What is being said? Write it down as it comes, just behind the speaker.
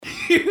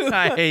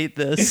I hate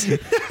this.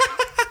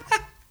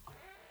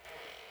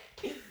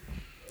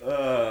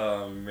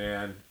 Oh,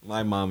 man.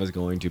 My mom is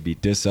going to be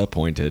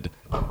disappointed.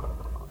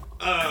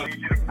 I need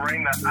you to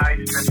bring the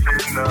ice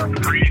that's in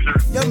the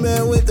freezer. Young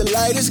man with the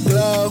lightest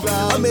glow.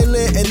 I'm in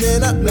lit and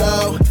then I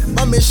blow.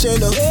 My mission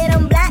to get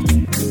them black.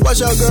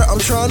 Watch out, girl, I'm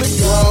trying to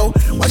grow.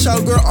 Watch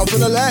out, girl, I'm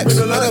finna lax.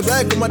 I'm in the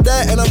back with my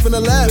dad and I'm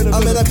finna laugh.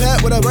 I'm in a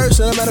pack with a verse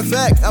and a matter of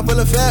fact. I'm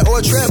feeling fat or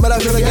a trap, but I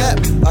feel a gap.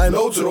 I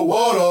know to the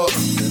water.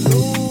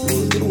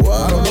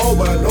 I don't know,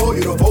 but I know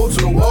you the vote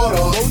to the water.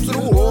 Vote to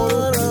the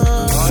water.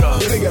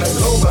 Nigga, I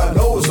know, but I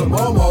know it's a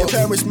mama. Your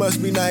parents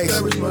must be nice.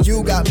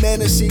 You got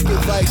man and seek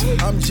advice.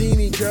 I'm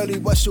Jeannie, girlie,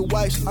 what's your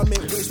wife's? I'm in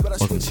grace, but I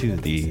Welcome to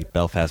the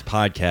Belfast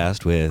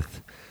Podcast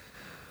with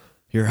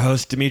your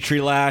host,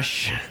 Dimitry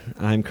Lash.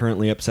 I'm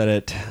currently upset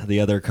at the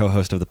other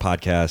co-host of the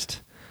podcast,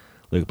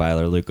 Luke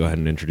Byler. Luke, go ahead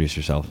and introduce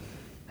yourself.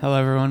 Hello,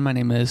 everyone. My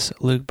name is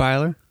Luke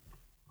Byler.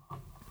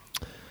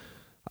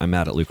 I'm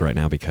mad at Luke right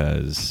now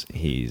because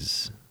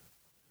he's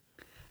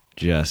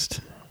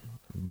just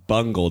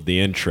bungled the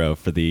intro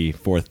for the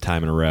fourth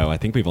time in a row. I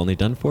think we've only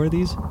done 4 of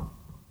these.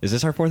 Is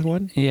this our 4th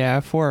one? Yeah,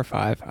 4 or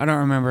 5. I don't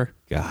remember.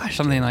 Gosh.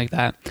 Something like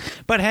that.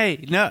 But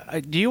hey, no,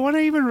 do you want to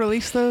even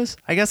release those?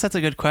 I guess that's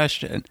a good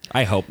question.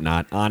 I hope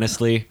not,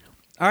 honestly.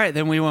 All right,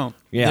 then we won't.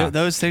 Yeah.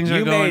 Those things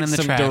are going in the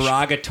trash. You made some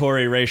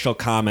derogatory racial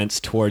comments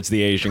towards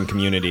the Asian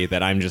community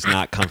that I'm just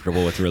not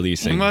comfortable with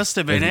releasing. He must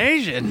have been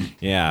Asian.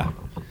 Yeah.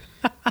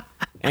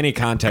 Any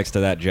context to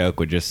that joke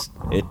would just,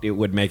 it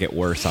would make it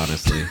worse,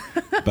 honestly.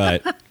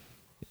 But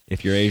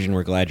if you're Asian,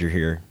 we're glad you're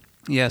here.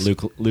 Yes.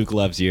 Luke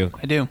loves you.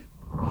 I do.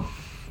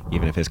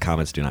 Even if his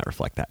comments do not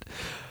reflect that.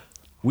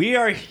 We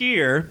are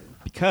here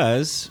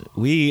because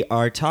we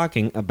are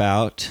talking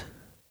about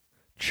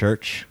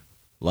church,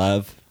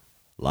 love,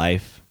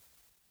 life,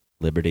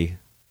 liberty,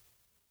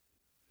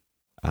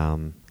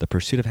 the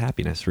pursuit of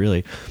happiness,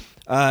 really.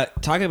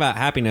 Talking about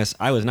happiness,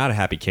 I was not a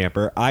happy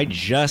camper. I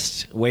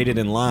just waited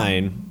in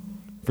line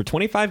for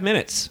 25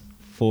 minutes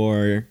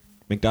for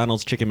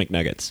McDonald's Chicken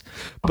McNuggets.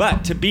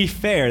 But to be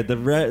fair,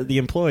 the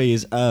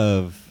employees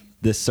of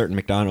this certain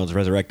McDonald's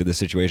resurrected the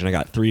situation. I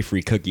got 3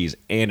 free cookies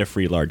and a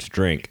free large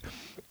drink.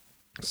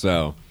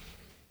 So,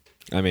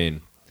 I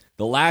mean,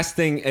 the last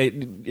thing,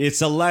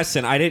 it's a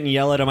lesson. I didn't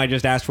yell at them. I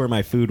just asked where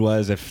my food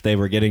was, if they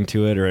were getting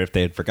to it or if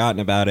they had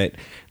forgotten about it.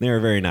 They were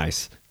very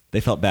nice.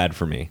 They felt bad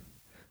for me.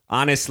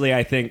 Honestly,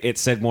 I think it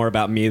said more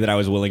about me that I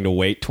was willing to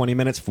wait 20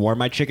 minutes for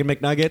my Chicken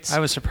McNuggets. I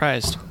was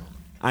surprised.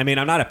 I mean,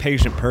 I'm not a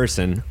patient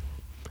person.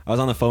 I was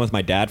on the phone with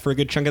my dad for a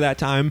good chunk of that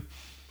time.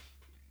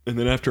 And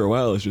then after a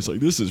while, it's just like,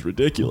 this is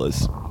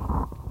ridiculous.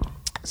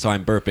 So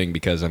I'm burping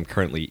because I'm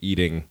currently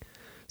eating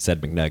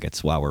said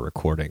McNuggets while we're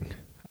recording.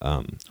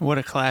 What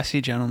a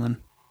classy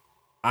gentleman.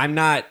 I'm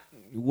not...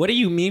 What do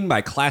you mean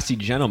by classy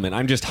gentleman?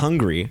 I'm just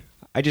hungry.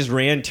 I just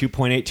ran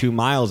 2.82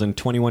 miles in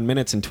 21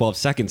 minutes and 12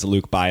 seconds,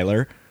 Luke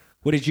Byler.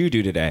 What did you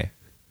do today?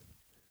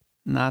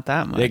 Not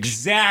that much.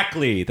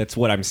 Exactly. That's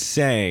what I'm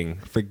saying.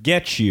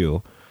 Forget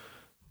you,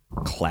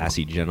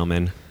 classy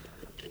gentleman.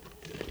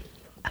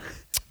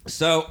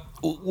 So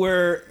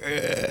we're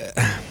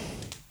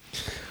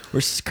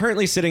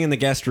currently sitting in the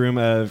guest room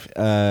of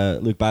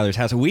Luke Byler's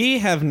house. We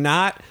have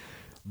not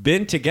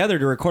been together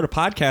to record a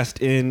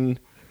podcast in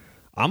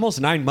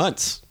almost 9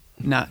 months.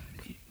 Not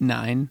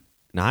 9.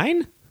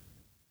 9?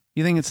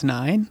 You think it's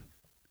 9?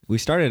 We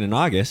started in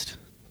August.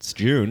 It's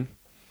June.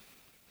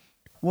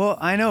 Well,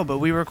 I know, but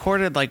we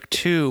recorded like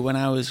 2 when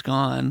I was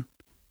gone.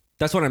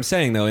 That's what I'm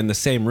saying, though, in the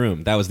same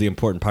room. That was the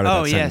important part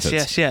of that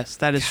sentence. Yes.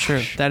 That is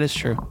true. That is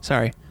true.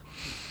 Sorry.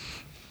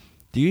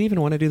 Do you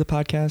even want to do the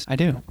podcast? I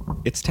do.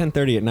 It's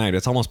 10:30 at night.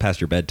 It's almost past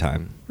your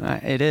bedtime.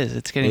 It is.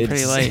 It's getting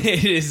pretty late.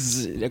 It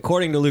is,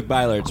 according to Luke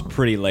Byler, it's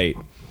pretty late.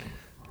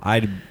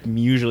 I'm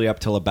usually up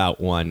till about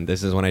 1.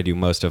 This is when I do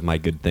most of my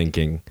good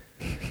thinking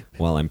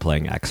while I'm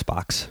playing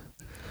Xbox.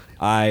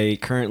 I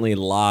currently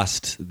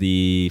lost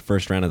the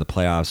first round of the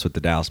playoffs with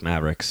the Dallas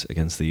Mavericks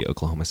against the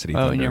Oklahoma City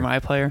Thunder. Oh, and you're my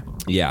player?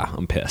 Yeah,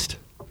 I'm pissed.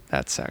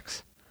 That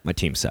sucks. My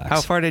team sucks.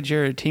 How far did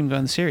your team go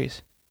in the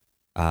series?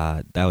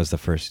 That was the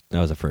first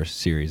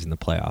series in the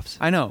playoffs.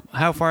 I know.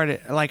 How far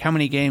how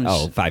many games?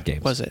 Oh, 5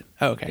 games. Was it?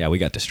 Oh, okay. Yeah, we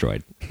got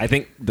destroyed. I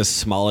think the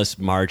smallest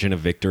margin of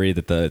victory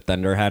that the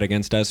Thunder had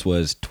against us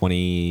was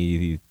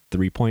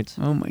 23 points.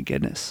 Oh my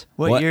goodness.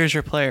 What year is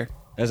your player?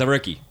 As a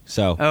rookie.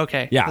 So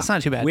okay. Yeah. That's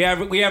not too bad. We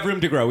have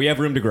room to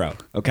grow.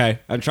 Okay?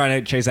 I'm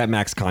trying to chase that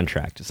max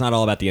contract. It's not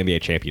all about the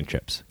NBA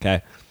championships,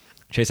 okay?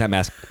 Chase that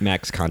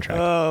max contract.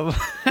 Oh.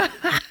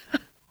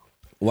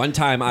 One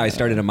time I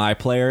started a My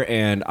Player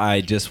and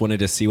I just wanted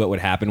to see what would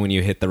happen when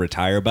you hit the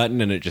retire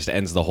button and it just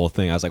ends the whole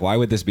thing. I was like, why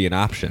would this be an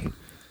option?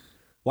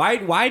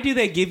 Why do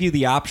they give you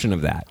the option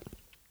of that?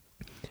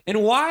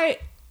 And why...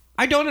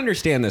 I don't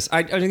understand this.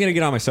 I'm going to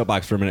get on my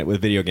soapbox for a minute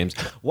with video games.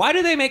 Why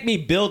do they make me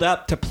build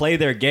up to play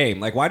their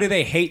game? Like, why do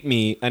they hate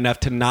me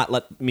enough to not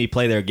let me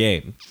play their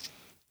game?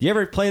 You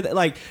ever play that?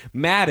 Like,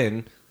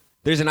 Madden,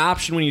 there's an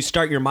option when you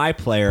start your My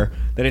Player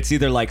that it's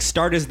either like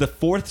start as the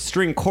 4th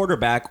string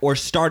quarterback or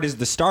start as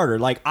the starter.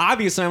 Like,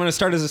 obviously, I'm going to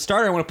start as a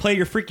starter. I want to play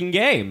your freaking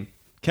game.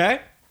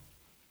 Okay?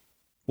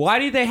 Why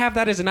do they have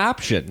that as an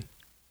option?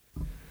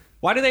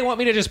 Why do they want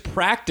me to just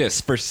practice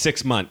for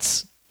 6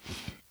 months?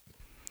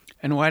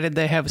 And why did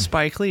they have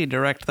Spike Lee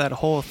direct that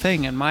whole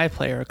thing in My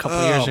Player a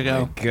couple years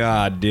ago? Oh, my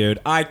God, dude.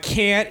 I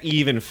can't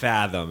even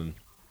fathom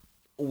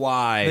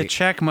why. The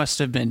check must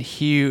have been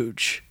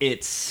huge.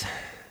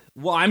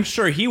 Well, I'm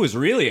sure he was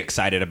really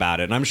excited about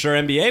it, and I'm sure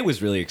NBA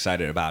was really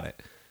excited about it.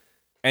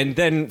 And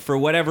then, for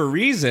whatever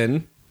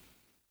reason,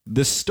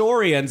 the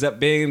story ends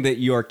up being that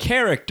your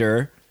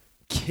character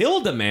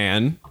killed a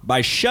man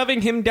by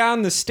shoving him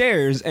down the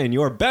stairs, and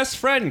your best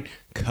friend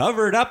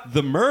covered up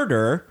the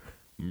murder,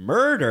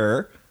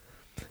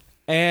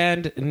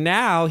 and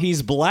now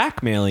he's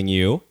blackmailing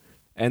you.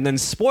 And then,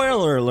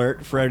 spoiler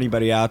alert for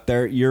anybody out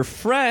there, your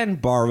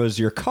friend borrows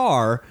your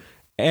car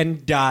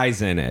and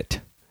dies in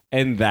it.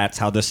 And that's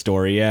how the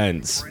story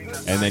ends.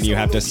 And then you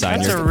have to sign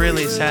That's your... a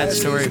really sad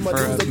story for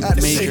a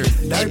major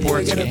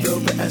sports game.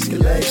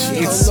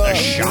 It's a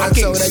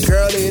shocking... that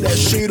girl that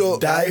shoot up.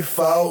 Die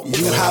for.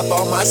 You hop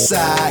on my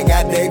side.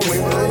 Got that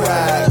quick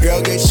ride.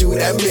 Girl, get shoot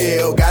that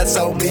meal. Got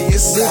so me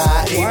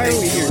inside. Why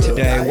are we here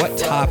today? What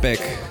topic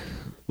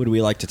would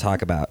we like to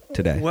talk about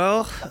today?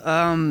 Well,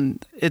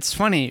 it's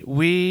funny.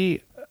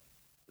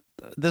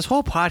 This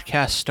whole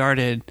podcast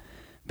started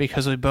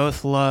because we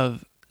both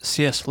love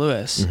C.S.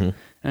 Lewis. Mm-hmm.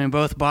 And we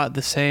both bought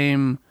the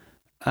same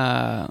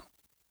book.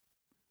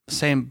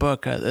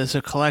 It's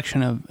a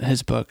collection of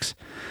his books.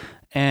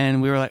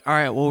 And we were like, all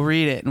right, we'll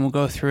read it and we'll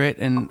go through it.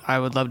 And I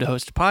would love to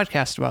host a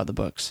podcast about the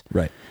books.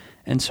 Right.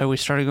 And so we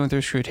started going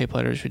through Screw Tape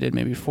Letters. We did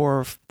maybe 3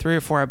 or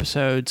 4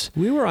 episodes.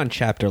 We were on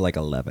chapter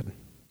 11.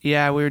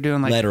 Yeah, we were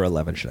doing letter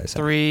 11, should I say.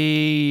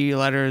 3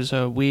 letters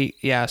a week.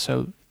 Yeah,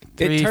 so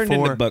 3, it turned 4.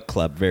 into book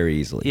club very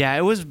easily. Yeah,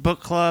 it was book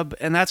club.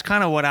 And that's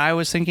kind of what I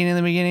was thinking in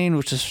the beginning,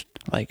 which is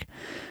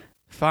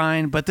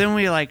fine, but then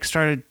we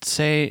started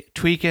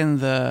tweaking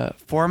the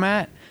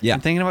format. Yeah,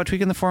 and thinking about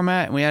tweaking the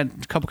format, and we had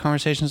a couple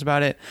conversations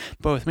about it.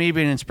 Both me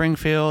being in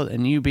Springfield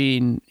and you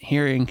being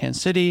here in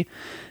Kansas City,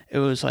 it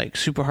was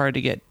super hard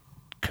to get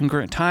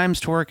congruent times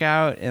to work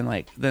out, and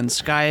then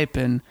Skype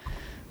and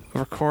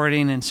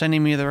recording and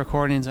sending me the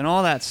recordings and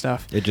all that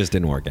stuff. It just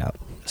didn't work out.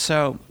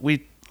 So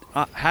we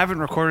haven't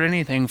recorded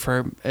anything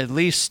for at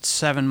least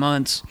 7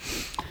 months,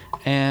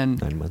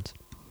 and 9 months.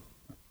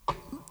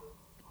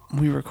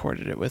 We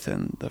recorded it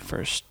within the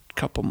first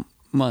couple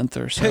month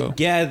or so.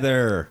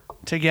 Together.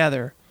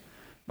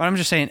 But I'm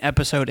just saying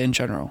episode in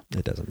general.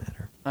 It doesn't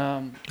matter.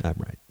 I'm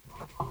right.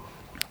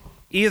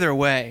 Either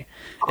way,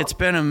 it's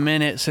been a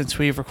minute since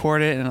we've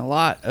recorded, and a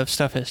lot of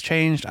stuff has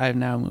changed. I've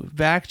now moved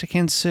back to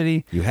Kansas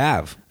City. You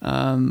have.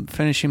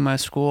 Finishing my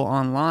school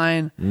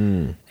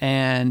online.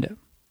 And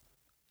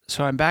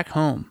so I'm back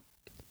home,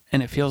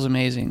 and it feels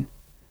amazing.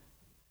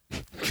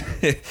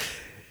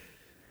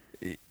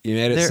 You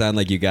made it sound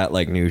like you got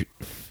new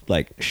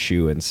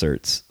shoe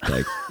inserts.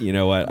 You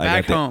know what?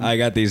 I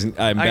got these.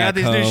 I got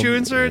these new shoe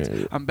inserts.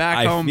 I'm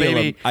back home,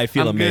 baby. I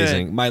feel I'm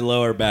amazing. Good. My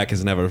lower back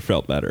has never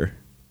felt better.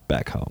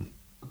 Back home.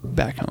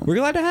 We're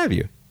glad to have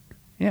you.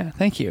 Yeah,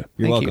 thank you.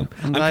 You're welcome.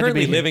 I'm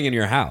currently living in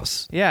your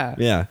house. Yeah.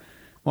 Yeah.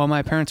 Well,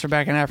 my parents are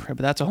back in Africa,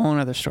 but that's a whole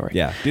other story.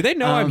 Yeah. Do they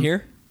know I'm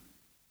here?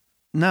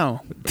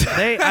 No.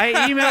 I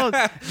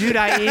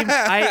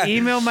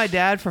emailed my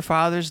dad for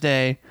Father's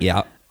Day.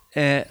 Yeah.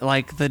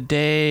 The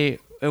day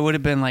it would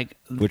have been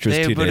which was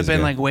 2 days would have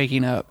been ago.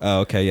 waking up.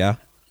 Oh, okay, yeah.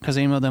 Because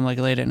I emailed them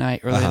late at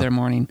night, early that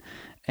morning,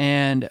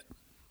 and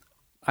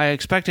I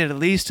expected at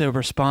least a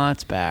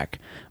response back,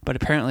 but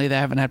apparently they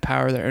haven't had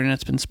power. Their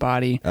internet's been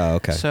spotty. Oh,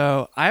 okay.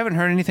 So I haven't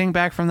heard anything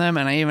back from them,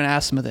 and I even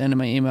asked them at the end of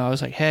my email. I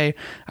was like, "Hey,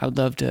 I would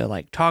love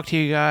to talk to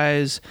you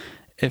guys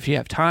if you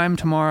have time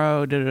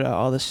tomorrow."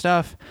 All this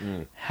stuff.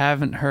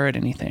 Haven't heard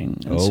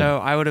anything, and so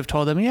I would have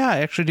told them, "Yeah,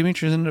 actually,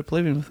 Dimitri's ended up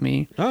living with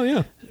me." Oh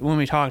yeah. When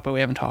we talked, but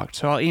we haven't talked.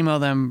 So I'll email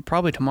them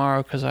probably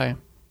tomorrow because I'll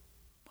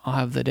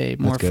have the day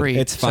more free.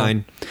 It's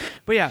fine.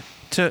 But yeah,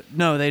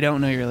 no, they don't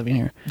know you're living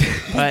here.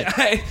 But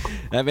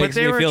that makes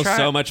me feel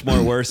so much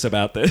more worse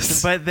about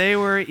this. But they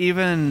were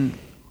even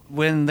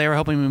when they were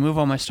helping me move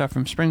all my stuff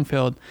from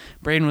Springfield.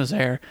 Braden was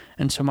there,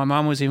 and so my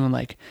mom was even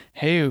like,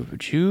 "Hey,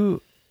 would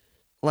you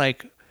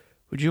want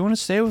to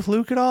stay with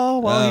Luke at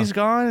all while he's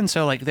gone?" And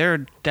so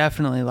they're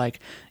definitely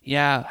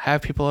 "Yeah,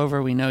 have people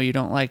over. We know you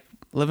don't like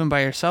living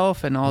by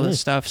yourself and all this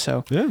stuff."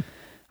 So yeah.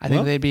 I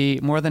think they'd be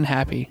more than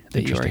happy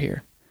that you are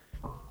here.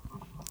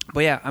 But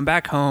yeah, I'm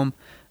back home.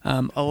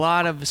 A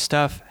lot of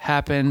stuff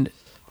happened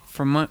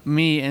for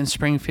me in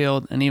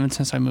Springfield, and even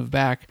since I moved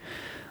back.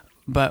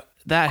 But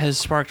that has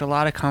sparked a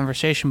lot of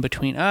conversation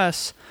between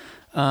us,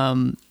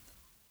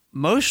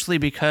 mostly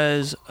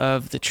because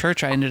of the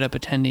church I ended up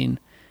attending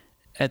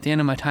at the end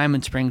of my time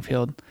in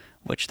Springfield,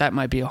 which that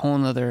might be a whole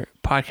nother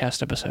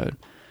podcast episode.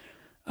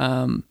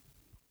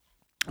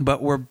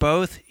 But we're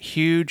both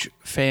huge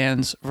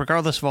fans,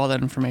 regardless of all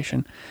that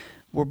information.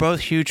 We're both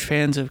huge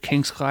fans of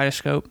King's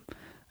Kaleidoscope.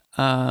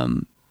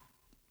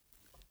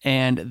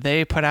 And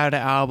they put out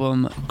an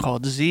album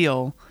called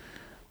Zeal.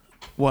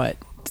 At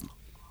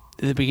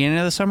the beginning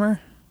of the summer?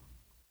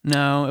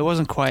 No, it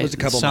wasn't quite. It was a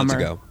couple summer.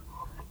 months ago.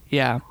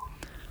 Yeah.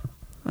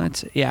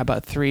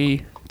 about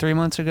three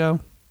months ago.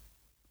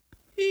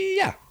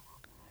 Yeah.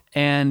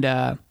 And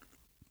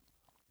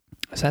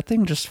is that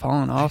thing just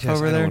falling off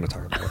over there? I don't want to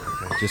talk about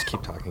it. Okay, just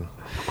keep talking.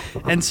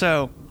 And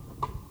so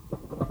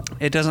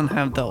it doesn't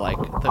have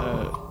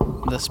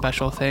the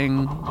special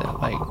thing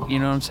that, you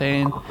know what I'm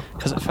saying?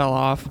 Because it fell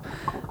off.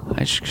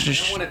 I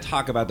don't want to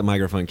talk about the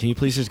microphone. Can you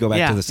please just go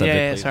back to the subject?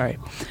 Yeah, please? sorry.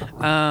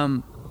 I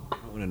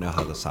want to know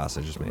how the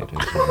sausage is made.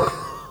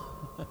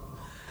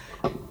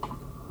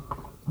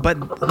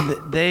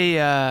 But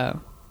they,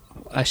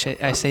 I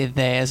say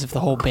they as if the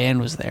whole band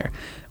was there.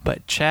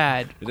 But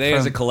Chad, they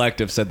as a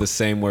collective said the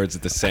same words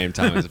at the same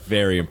time. It's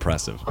very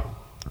impressive.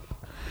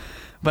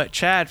 But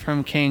Chad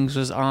from Kings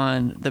was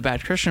on the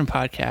Bad Christian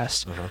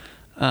podcast,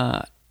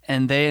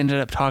 and they ended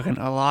up talking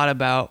a lot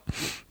about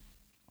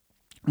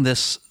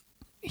this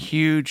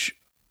huge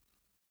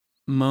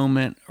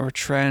moment or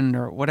trend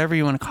or whatever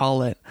you want to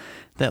call it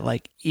that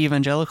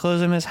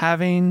evangelicalism is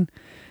having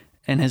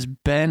and has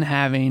been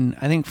having,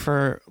 I think,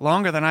 for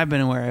longer than I've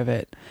been aware of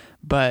it,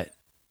 but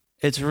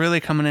it's really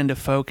coming into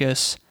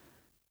focus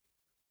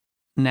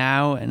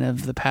now and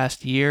of the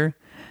past year.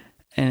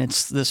 And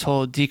it's this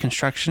whole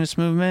deconstructionist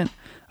movement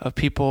of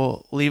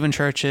people leaving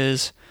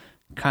churches,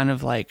 kind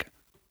of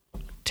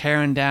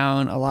tearing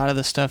down a lot of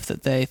the stuff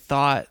that they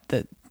thought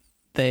that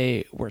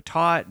they were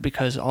taught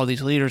because all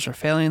these leaders are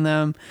failing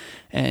them,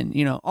 and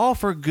all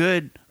for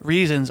good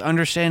reasons,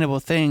 understandable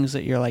things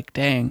that you're like,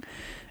 dang,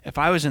 if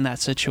I was in that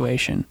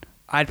situation,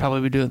 I'd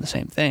probably be doing the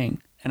same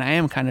thing. And I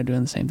am kind of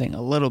doing the same thing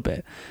a little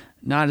bit,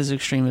 not as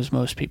extreme as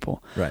most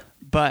people, right?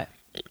 But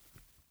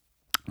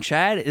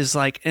Chad is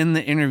in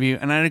the interview,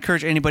 and I'd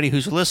encourage anybody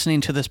who's listening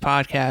to this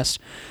podcast,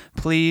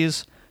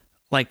 please,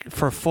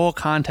 for full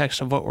context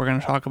of what we're going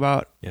to talk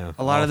about. Yeah,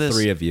 a lot of this,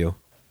 three of you.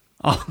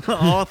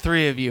 All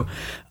three of you.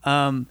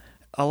 A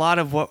lot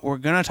of what we're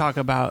going to talk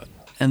about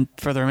and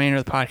for the remainder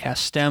of the podcast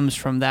stems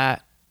from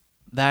that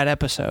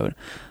episode.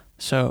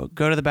 So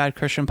go to the Bad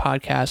Christian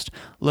podcast,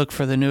 look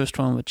for the newest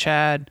one with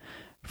Chad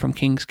from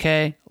Kings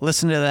K,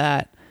 listen to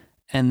that,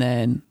 and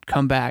then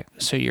come back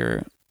so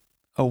you're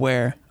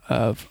aware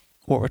of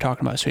what we're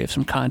talking about, so you have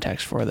some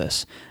context for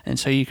this, and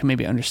so you can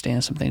maybe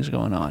understand some things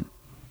going on.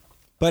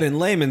 But in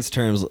layman's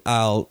terms,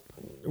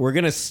 we're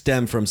going to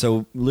stem from,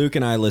 so Luke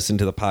and I listened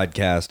to the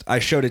podcast. I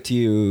showed it to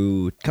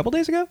you a couple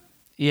days ago?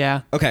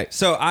 Yeah. Okay,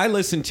 so I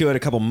listened to it a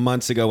couple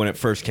months ago when it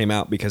first came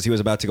out because he was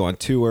about to go on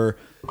tour,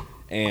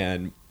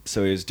 and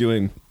so he was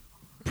doing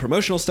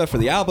promotional stuff for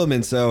the album,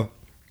 and so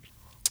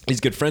he's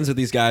good friends with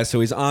these guys,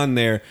 so he's on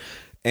there,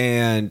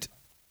 and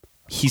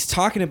he's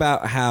talking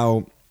about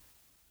how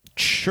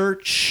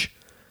church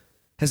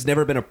has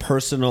never been a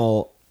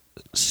personal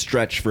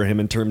stretch for him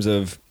in terms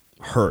of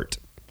hurt.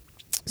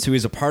 So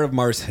he's a part of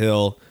Mars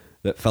Hill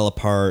that fell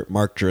apart,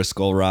 Mark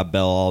Driscoll, Rob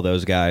Bell, all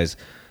those guys.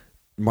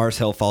 Mars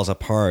Hill falls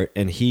apart,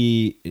 and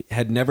he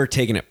had never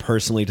taken it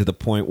personally to the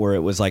point where it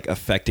was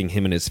affecting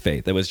him in his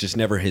faith. It was just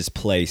never his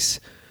place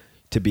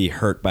to be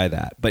hurt by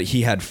that. But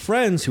he had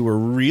friends who were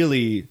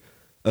really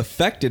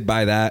affected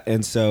by that,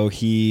 and so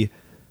he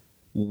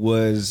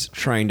was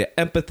trying to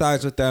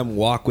empathize with them,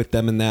 walk with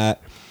them in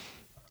that.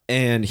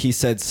 And he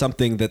said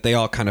something that they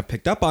all kind of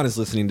picked up on is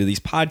listening to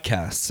these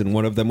podcasts. And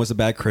one of them was a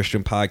Bad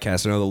Christian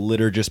podcast, another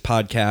Liturgist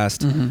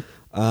podcast,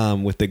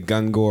 with the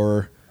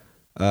Gungor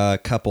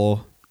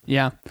couple.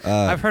 Yeah.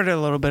 I've heard a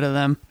little bit of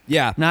them.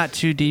 Yeah. Not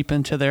too deep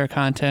into their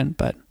content,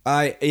 but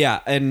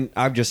and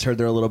I've just heard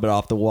they're a little bit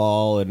off the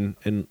wall and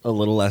a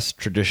little less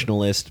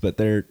traditionalist, but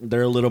they're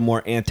a little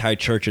more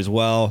anti-church as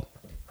well.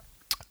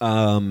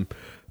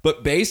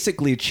 But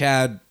basically,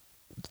 Chad,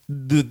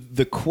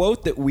 the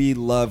quote that we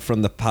love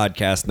from the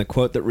podcast and the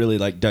quote that really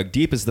dug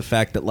deep is the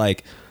fact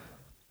that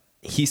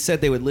he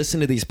said they would listen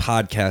to these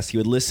podcasts, he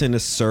would listen to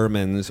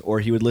sermons, or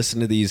he would listen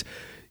to these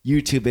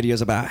YouTube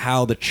videos about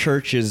how the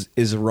church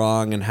is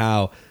wrong and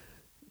how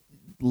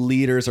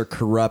leaders are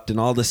corrupt and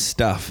all this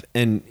stuff.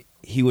 And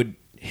he would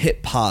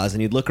hit pause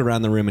and he'd look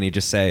around the room and he'd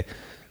just say,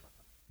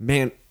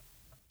 man,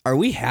 are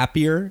we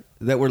happier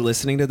that we're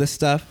listening to this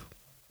stuff?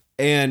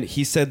 And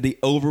he said the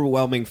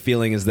overwhelming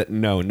feeling is that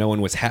no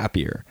one was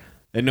happier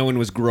and no one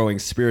was growing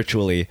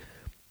spiritually.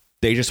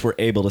 They just were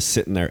able to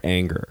sit in their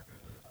anger.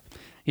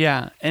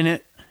 Yeah,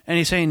 and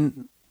he's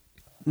saying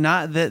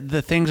not that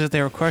the things that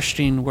they were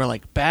questioning were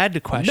bad to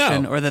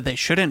question or that they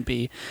shouldn't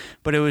be,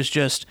 but it was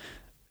just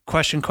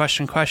question,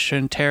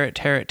 tear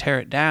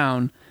it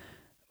down,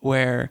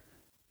 where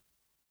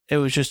it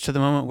was just to the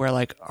moment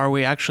where are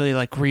we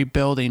actually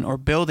rebuilding or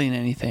building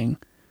anything?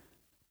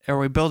 Are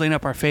we building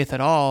up our faith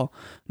at all?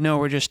 No,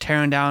 we're just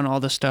tearing down all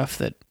the stuff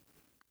that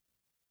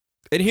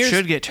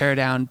should get teared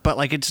down.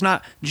 But it's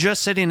not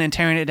just sitting and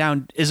tearing it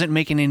down isn't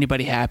making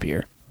anybody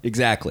happier.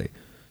 Exactly.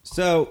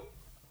 So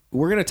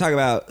we're going to talk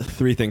about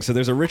three things. So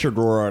there's a Richard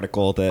Rohr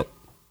article that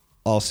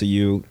also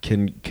you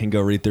can go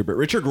read through. But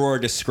Richard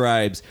Rohr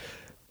describes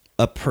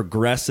a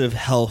progressive,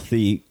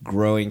 healthy,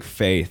 growing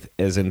faith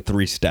as in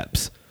 3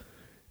 steps.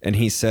 And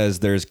he says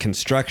there's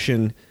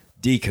construction,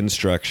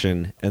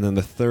 deconstruction, and then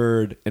the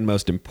third and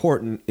most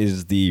important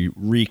is the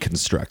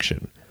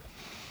reconstruction.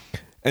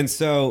 And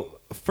so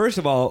first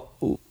of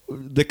all,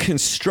 the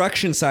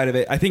construction side of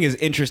it, I think, is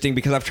interesting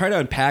because I've tried to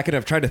unpack it.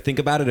 I've tried to think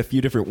about it a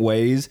few different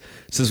ways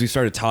since we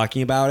started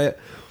talking about it.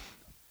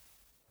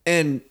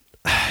 And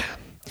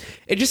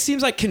it just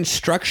seems like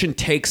construction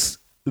takes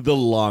the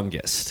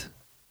longest,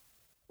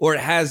 or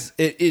it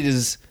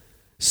is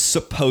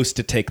supposed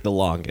to take the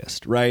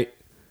longest, right?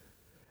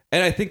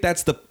 And I think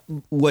that's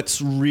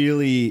what's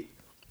really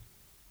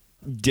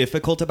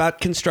difficult about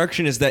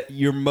construction is that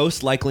you're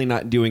most likely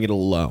not doing it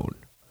alone.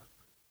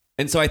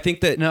 And so I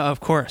think that... No, of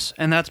course.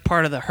 And that's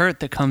part of the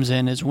hurt that comes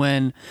in is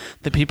when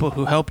the people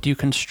who helped you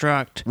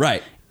construct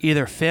right.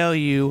 either fail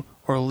you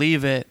or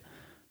leave it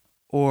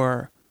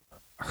or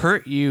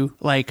hurt you,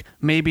 like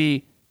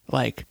maybe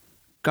like,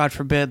 God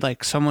forbid,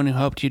 like someone who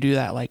helped you do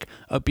that, like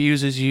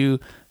abuses you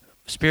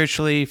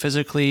spiritually,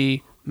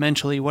 physically,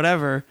 mentally,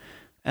 whatever.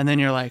 And then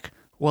you're like,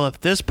 well,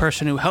 if this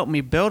person who helped me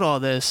build all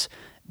this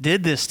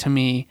did this to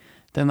me,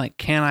 then like,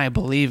 can I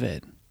believe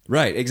it?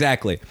 Right,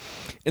 exactly.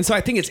 And so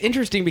I think it's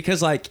interesting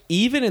because like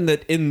even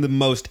in the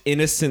most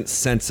innocent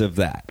sense of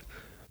that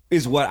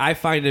is what I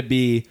find to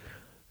be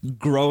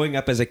growing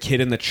up as a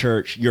kid in the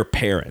church, your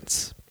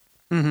parents.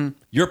 Mm-hmm.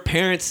 Your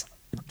parents,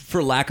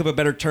 for lack of a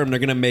better term, they're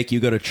going to make you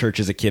go to church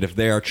as a kid if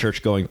they are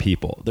church-going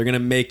people. They're going to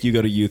make you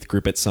go to youth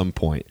group at some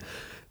point.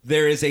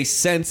 There is a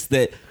sense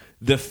that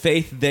the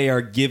faith they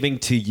are giving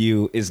to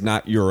you is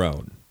not your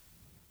own.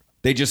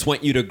 They just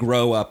want you to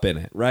grow up in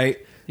it,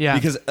 right? Yeah.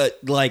 Because,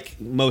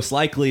 like, most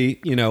likely,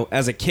 you know,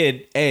 as a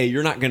kid,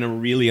 you're not going to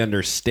really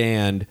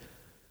understand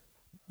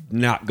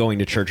not going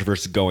to church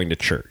versus going to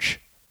church.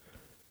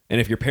 And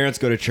if your parents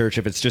go to church,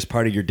 if it's just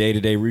part of your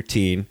day-to-day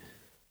routine,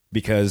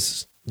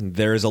 because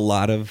there's a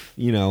lot of,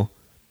 you know,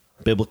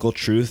 biblical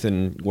truth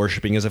and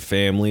worshiping as a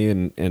family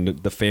and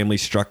the family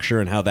structure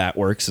and how that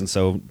works. And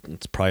so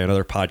it's probably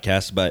another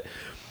podcast, but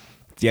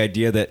the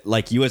idea that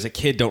like you as a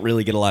kid don't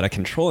really get a lot of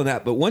control in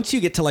that. But once you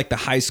get to like the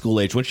high school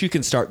age, once you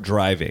can start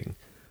driving,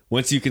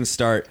 once you can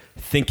start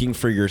thinking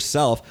for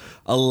yourself,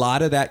 a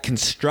lot of that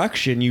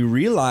construction you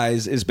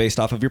realize is based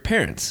off of your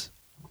parents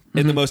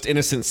in the most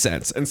innocent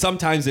sense. And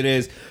sometimes it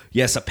is,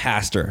 yes, a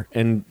pastor.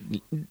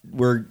 And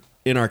we're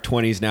in our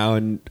 20s now,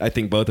 and I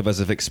think both of us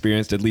have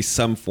experienced at least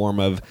some form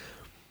of,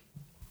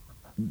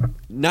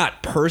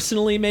 not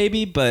personally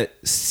maybe, but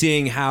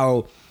seeing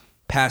how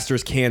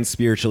pastors can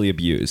spiritually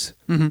abuse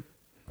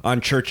on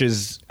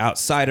churches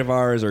outside of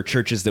ours or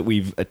churches that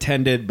we've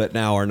attended but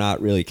now are not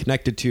really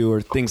connected to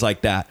or things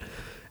like that.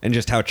 And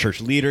just how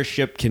church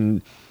leadership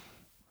can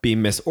be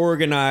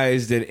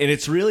misorganized. And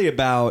it's really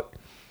about,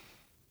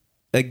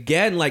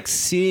 again, like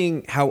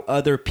seeing how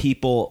other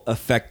people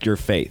affect your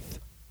faith.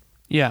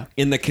 Yeah.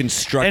 In the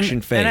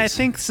construction phase. And I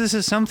think this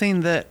is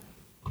something that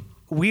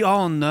we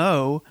all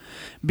know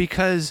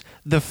because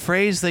the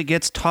phrase that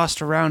gets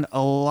tossed around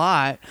a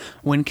lot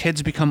when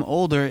kids become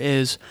older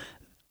is,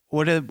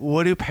 what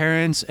do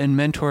parents and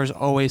mentors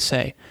always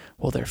say?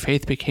 Well, their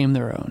faith became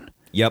their own.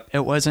 Yep.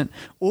 It wasn't,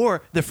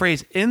 or the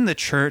phrase in the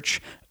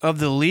church of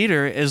the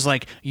leader is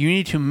like, you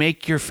need to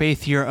make your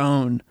faith your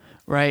own,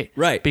 right?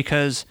 Right.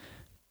 Because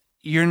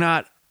you're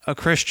not a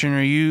Christian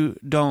or you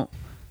don't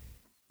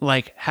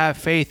like have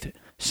faith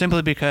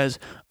simply because,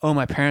 oh,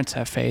 my parents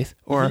have faith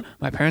or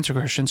my parents are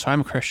Christian, so I'm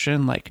a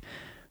Christian. Like,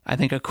 I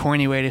think a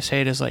corny way to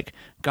say it is like,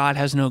 God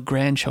has no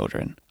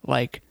grandchildren.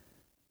 Like,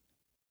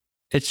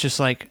 it's just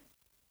like,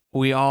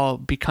 we all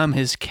become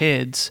his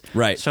kids.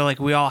 Right. So like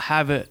we all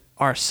have it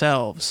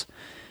ourselves.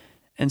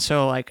 And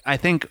so like I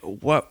think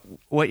what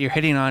you're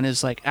hitting on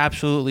is like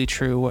absolutely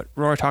true. What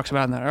Roar talks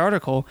about in that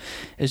article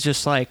is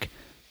just like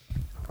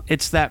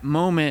it's that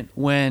moment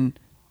when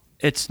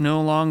it's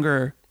no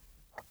longer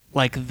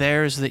like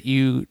theirs that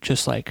you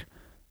just like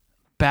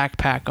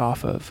backpack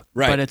off of.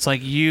 Right. But it's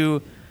like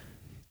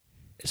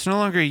it's no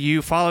longer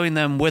you following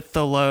them with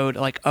the load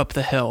like up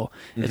the hill.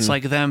 Mm-hmm. It's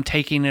like them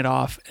taking it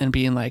off and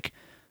being like,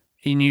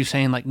 and you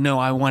saying like, no,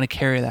 I want to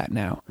carry that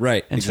now.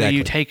 Right. And exactly. so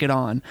you take it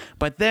on.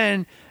 But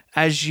then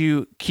as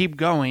you keep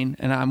going,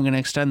 and I'm going to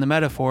extend the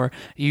metaphor,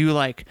 you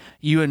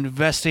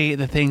investigate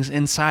the things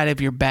inside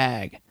of your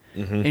bag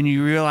and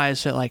you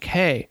realize that like,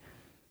 hey,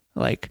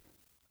 like,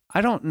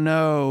 I don't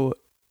know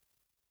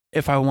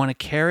if I want to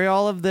carry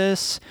all of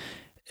this,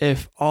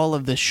 if all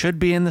of this should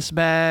be in this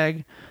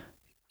bag,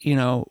 you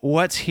know,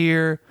 what's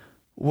here?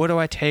 What do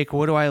I take?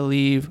 What do I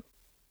leave?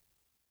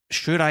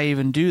 Should I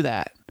even do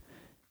that?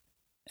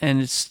 And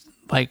it's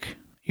like,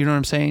 you know what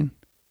I'm saying?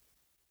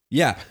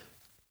 Yeah,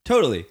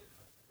 totally.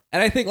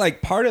 And I think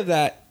like part of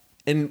that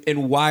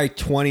and why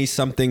 20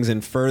 somethings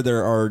and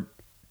further are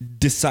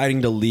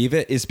deciding to leave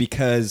it is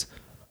because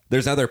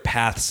there's other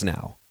paths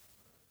now.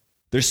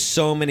 There's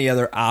so many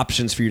other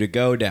options for you to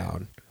go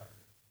down.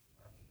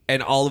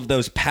 And all of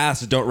those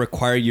paths don't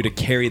require you to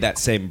carry that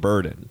same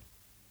burden.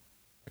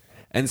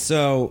 And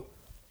so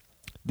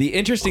the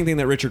interesting thing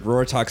that Richard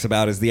Rohr talks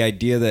about is the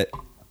idea that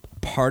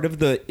part of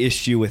the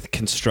issue with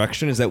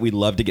construction is that we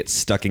love to get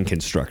stuck in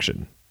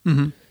construction.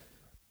 Mm-hmm.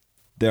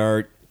 There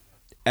are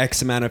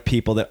X amount of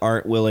people that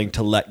aren't willing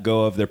to let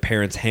go of their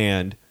parents'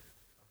 hand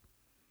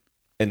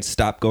and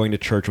stop going to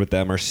church with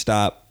them or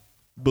stop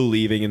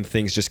believing in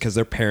things just because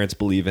their parents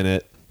believe in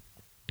it.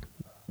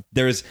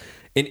 There's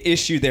an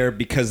issue there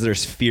because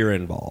there's fear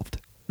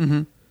involved.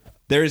 Mm-hmm.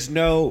 There's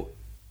no...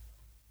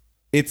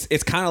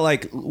 It's kind of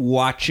like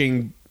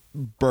watching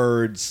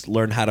birds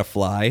learn how to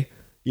fly,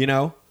 you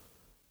know?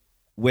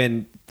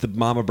 When the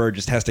mama bird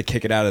just has to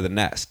kick it out of the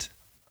nest.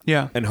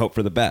 Yeah. And hope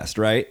for the best,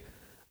 right?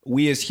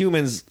 We as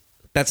humans,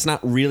 that's not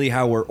really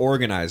how we're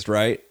organized,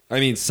 right? I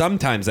mean,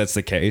 sometimes that's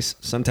the case.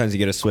 Sometimes you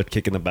get a swift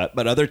kick in the butt,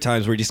 but other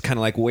times we're just kind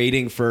of like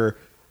waiting for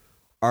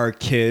our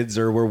kids,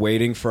 or we're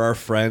waiting for our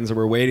friends, or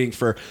we're waiting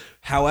for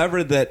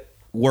however that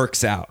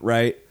works out,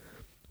 right?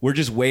 We're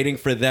just waiting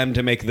for them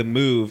to make the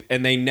move,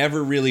 and they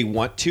never really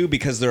want to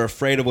because they're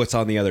afraid of what's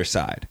on the other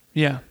side.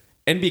 Yeah.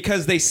 And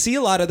because they see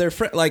a lot of their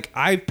friends, like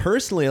I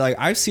personally, like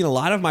I've seen a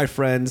lot of my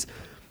friends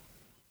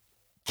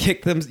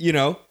kick them, you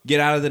know, get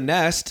out of the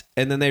nest,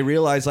 and then they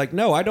realize like,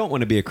 no, I don't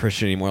want to be a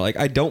Christian anymore. Like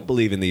I don't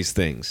believe in these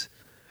things.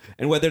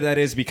 And whether that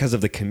is because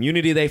of the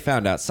community they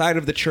found outside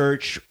of the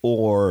church,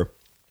 or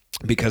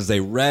because they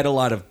read a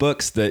lot of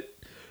books that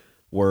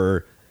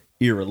were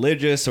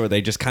irreligious, or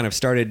they just kind of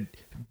started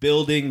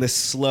building this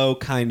slow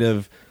kind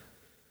of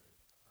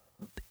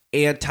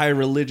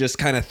anti-religious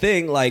kind of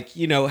thing, like,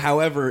 you know,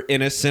 however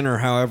innocent or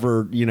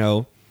however, you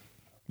know,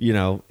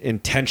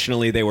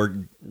 intentionally they were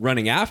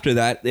running after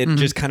that, it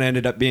just kind of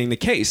ended up being the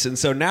case. And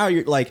so now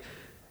you're like,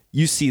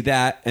 you see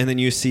that, and then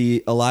you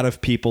see a lot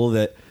of people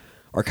that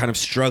are kind of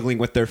struggling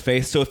with their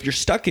faith. So if you're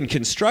stuck in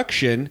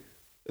construction,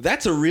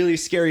 that's a really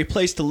scary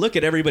place to look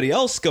at everybody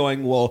else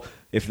going, well,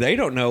 if they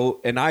don't know,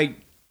 and I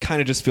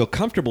kind of just feel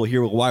comfortable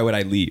here, well, why would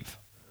I leave?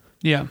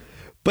 Yeah.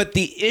 But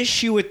the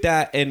issue with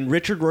that, and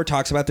Richard Rohr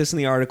talks about this in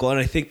the article, and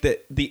I think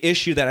that the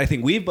issue that I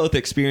think we've both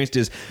experienced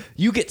is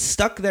you get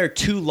stuck there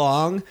too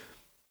long,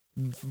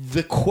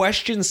 the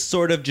questions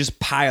sort of just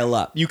pile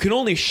up. You can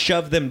only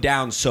shove them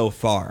down so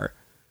far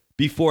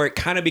before it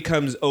kind of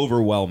becomes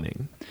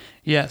overwhelming.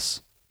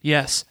 Yes.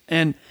 Yes.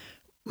 And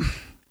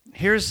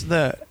here's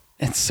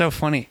it's so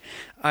funny.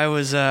 I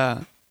was,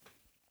 I'm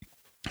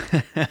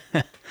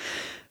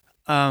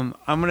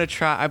going to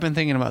try, I've been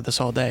thinking about this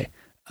all day.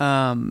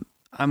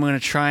 I'm going to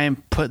try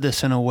and put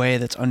this in a way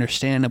that's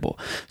understandable.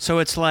 So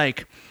it's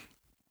like,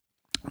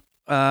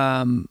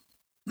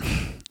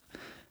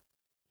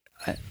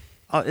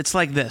 it's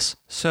like this.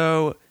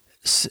 So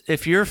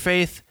if your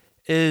faith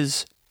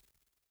is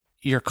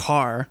your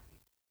car,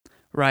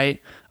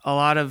 right?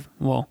 I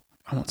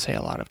won't say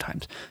a lot of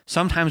times.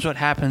 Sometimes what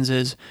happens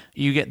is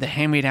you get the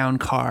hand-me-down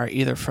car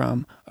either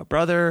from a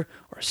brother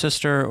or a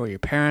sister or your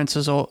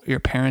parents' old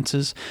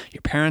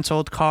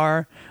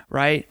car,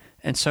 right?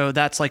 And so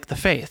that's like the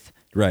faith.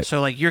 Right.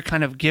 So like you're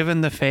kind of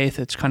given the faith.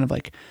 It's kind of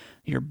like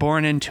you're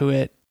born into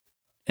it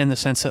in the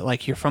sense that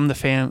like you're from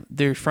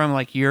they're from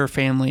like your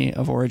family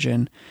of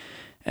origin,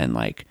 and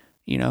like,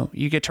 you know,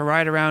 you get to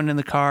ride around in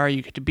the car,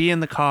 you get to be in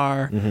the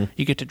car,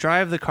 you get to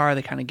drive the car,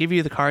 they kind of give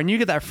you the car, and you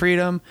get that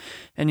freedom,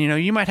 and, you know,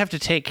 you might have to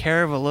take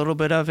care of a little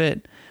bit of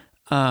it.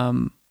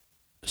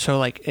 So,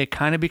 like, it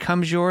kind of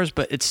becomes yours,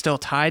 but it's still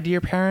tied to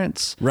your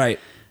parents. Right.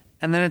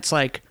 And then it's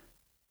like,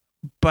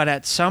 but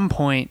at some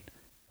point,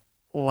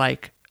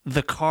 like,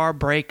 the car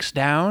breaks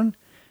down,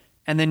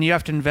 and then you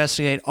have to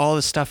investigate all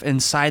the stuff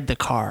inside the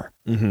car.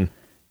 Mm-hmm.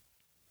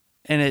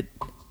 And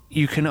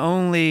you can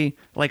only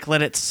like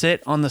let it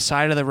sit on the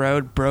side of the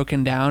road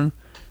broken down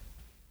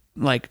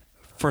like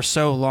for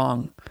so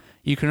long.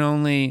 You can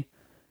only,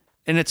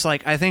 and it's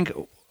like, I think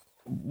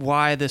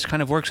why this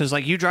kind of works is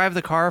like you drive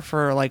the car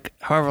for like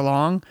however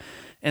long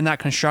in that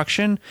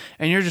construction,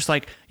 and you're just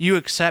like, you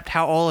accept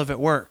how all of it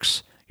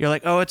works. You're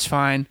like, oh, it's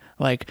fine.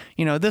 Like,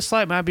 you know, this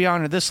light might be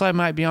on or this light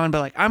might be on, but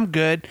like, I'm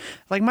good.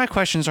 Like, my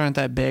questions aren't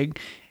that big.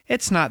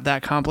 It's not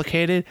that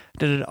complicated,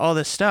 all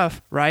this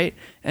stuff, right?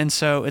 And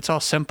so it's all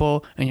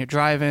simple, and you're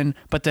driving,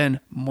 but then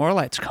more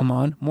lights come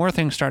on, more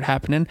things start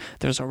happening.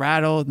 There's a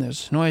rattle and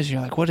there's noise, and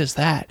you're like, what is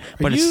that?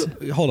 But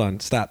hold on,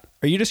 stop.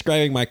 Are you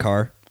describing my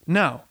car?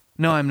 No,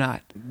 I'm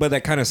not. But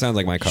that kind of sounds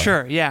like my car.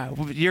 Sure, yeah.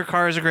 Your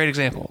car is a great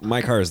example.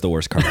 My car is the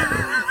worst car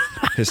ever.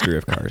 History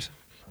of cars.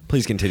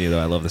 Please continue, though.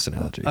 I love this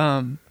analogy.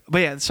 But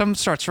yeah, something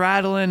starts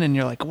rattling, and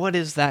you're like, what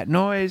is that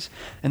noise?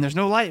 And there's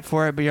no light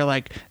for it, but you're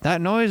like,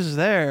 that noise is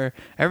there.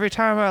 Every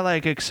time I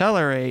like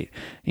accelerate,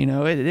 you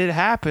know, it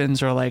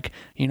happens. Or like,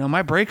 you know,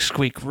 my brakes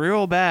squeak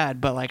real bad,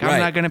 but like, I'm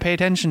not going to pay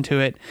attention to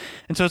it.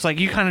 And so it's like,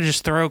 you kind of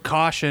just throw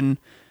caution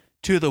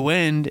to the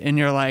wind, and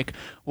you're like,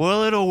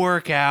 well, it'll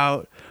work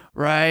out,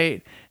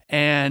 right?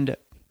 And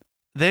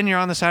then you're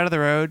on the side of the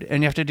road,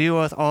 and you have to deal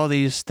with all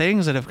these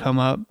things that have come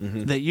up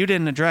that you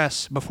didn't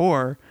address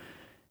before.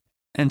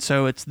 And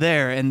so it's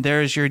there, and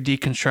there's your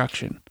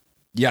deconstruction.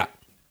 Yeah.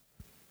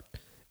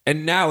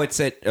 And now it's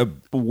at a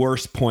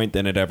worse point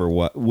than it ever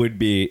would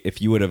be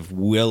if you would have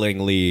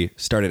willingly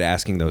started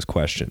asking those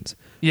questions.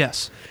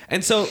 Yes.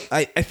 And so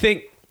I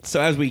think,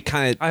 so as we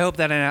kind of... I hope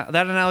that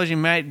analogy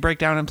might break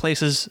down in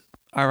places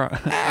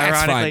ironically.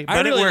 Fine. But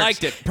I really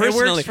liked it.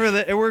 Personally,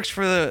 it works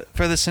for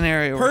the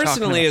scenario we're talking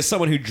personally, about. as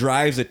someone who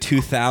drives a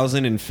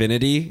 2000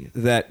 Infiniti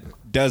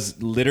that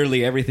does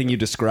literally everything you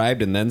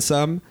described and then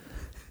some...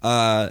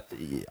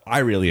 I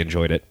really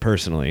enjoyed it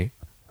personally.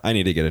 I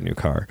need to get a new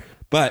car.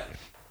 But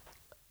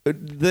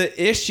the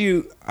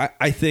issue,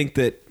 I think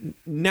that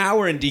now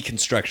we're in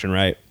deconstruction,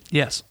 right?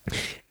 Yes.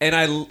 And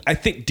I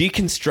think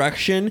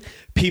deconstruction,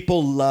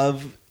 people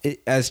love,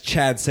 as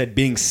Chad said,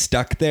 being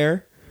stuck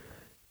there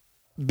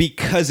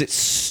because it's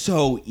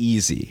so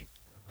easy.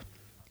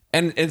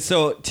 And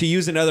so to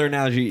use another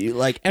analogy,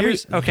 like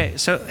okay,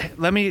 so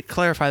let me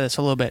clarify this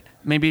a little bit.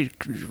 Maybe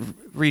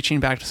reaching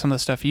back to some of the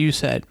stuff you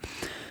said,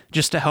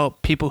 just to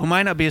help people who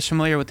might not be as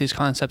familiar with these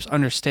concepts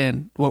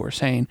understand what we're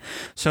saying.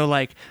 So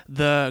like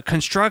the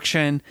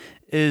construction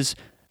is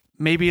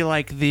maybe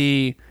like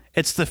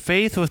it's the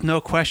faith with no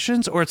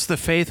questions, or it's the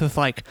faith with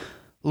like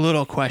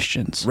little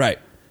questions. Right.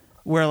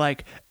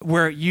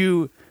 Where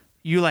you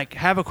like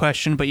have a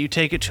question, but you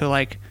take it to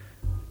like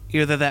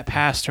either that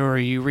pastor, or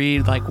you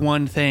read like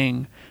one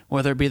thing,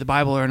 whether it be the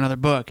Bible or another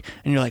book,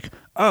 and you're like,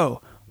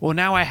 oh, well,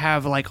 now I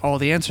have like all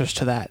the answers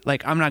to that.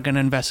 Like, I'm not going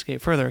to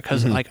investigate further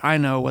because like I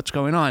know what's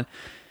going on.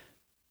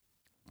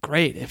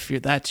 Great. If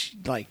that's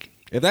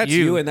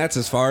you and that's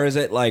as far as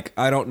it, like,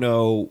 I don't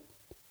know.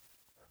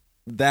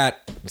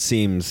 That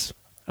seems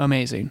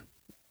amazing.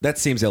 That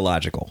seems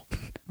illogical.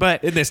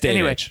 But in this day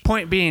and age.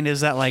 Point being is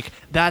that like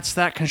that's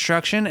that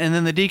construction, and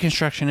then the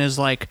deconstruction is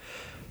like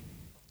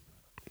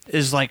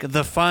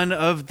the fun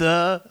of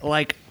the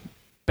like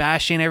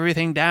bashing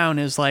everything down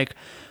is like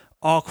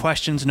all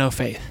questions, no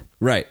faith.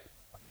 Right.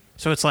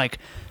 So it's like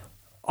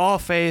all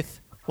faith,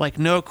 like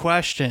no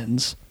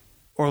questions,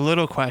 or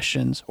little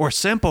questions, or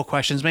simple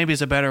questions, maybe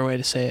is a better way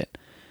to say it.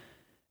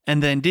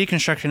 And then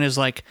deconstruction is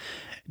like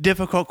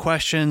difficult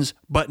questions,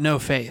 but no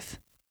faith.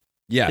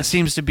 Yeah. It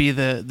seems to be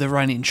the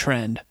running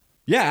trend.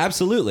 Yeah,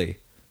 absolutely.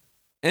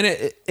 And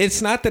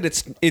it's not that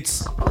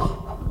it's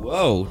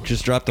whoa,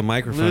 just dropped the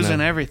microphone.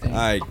 Losing everything.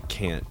 I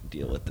can't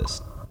deal with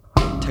this.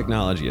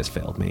 Technology has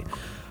failed me.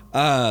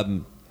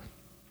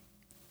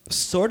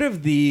 Sort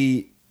of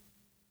the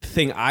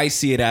thing I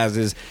see it as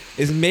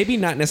is maybe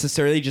not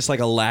necessarily just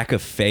like a lack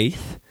of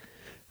faith.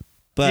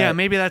 But yeah,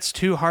 maybe that's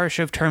too harsh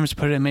of terms to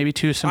put it in, maybe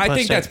too simplistic. I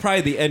think that's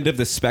probably the end of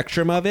the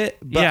spectrum of it.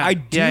 But yeah, I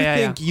do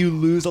think you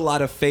lose a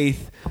lot of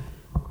faith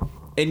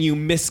and you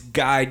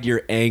misguide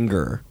your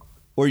anger,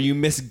 or you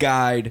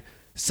misguide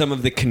some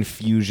of the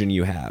confusion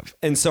you have.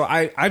 And so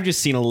I've just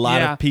seen a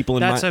lot of people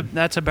in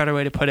that's a better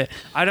way to put it.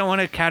 I don't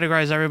want to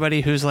categorize everybody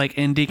who's like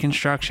in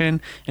deconstruction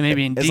and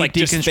maybe in like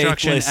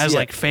deconstruction as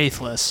like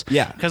faithless.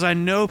 Yeah. Because I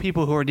know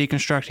people who are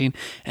deconstructing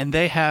and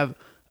they have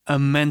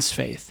immense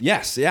faith.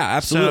 Yes, yeah,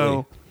 absolutely.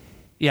 So,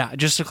 yeah,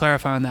 just to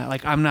clarify on that,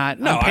 like I'm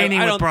painting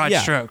with broad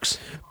strokes.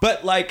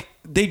 But like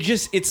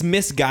it's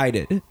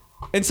misguided.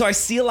 And so I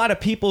see a lot of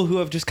people who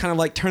have just kind of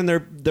like turned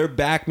their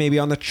back maybe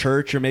on the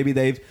church, or maybe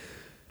they've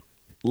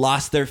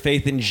lost their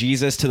faith in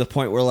Jesus to the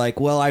point where like,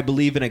 well, I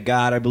believe in a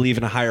God, I believe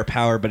in a higher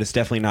power, but it's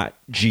definitely not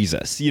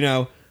Jesus. You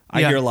know,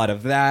 I hear a lot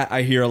of that.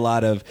 I hear a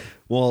lot of,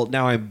 well,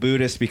 now I'm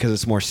Buddhist because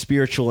it's more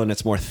spiritual and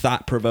it's more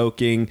thought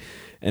provoking,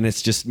 and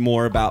it's just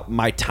more about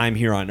my time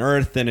here on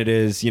earth than it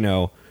is, you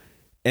know,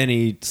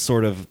 any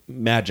sort of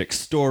magic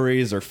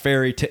stories or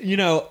fairy tale. You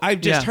know,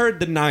 I've just heard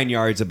the 9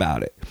 yards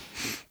about it.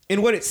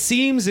 And what it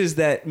seems is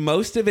that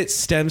most of it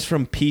stems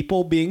from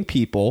people being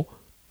people,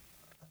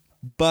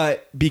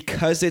 but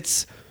because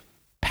it's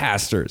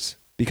pastors,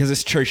 because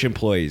it's church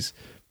employees,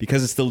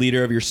 because it's the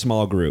leader of your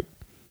small group,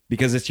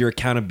 because it's your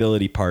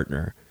accountability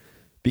partner,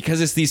 because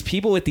it's these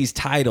people with these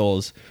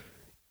titles,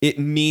 it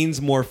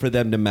means more for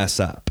them to mess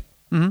up.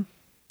 Mm-hmm.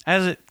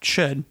 As it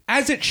should.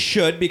 As it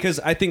should, because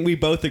I think we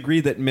both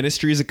agree that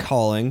ministry is a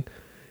calling,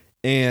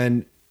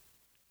 and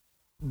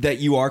that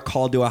you are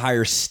called to a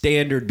higher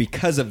standard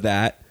because of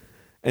that.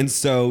 And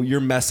so your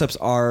mess ups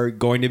are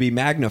going to be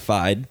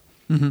magnified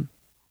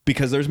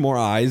because there's more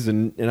eyes.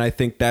 And I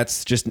think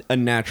that's just a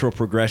natural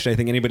progression. I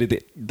think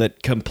anybody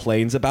that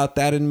complains about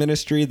that in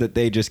ministry, that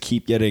they just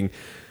keep getting,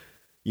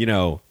 you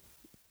know,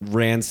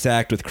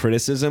 ransacked with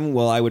criticism.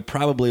 Well, I would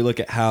probably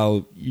look at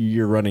how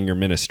you're running your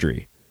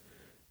ministry.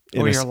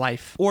 Or your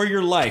life. Or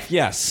your life,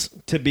 yes,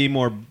 to be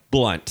more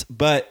blunt.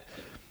 But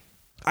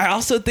I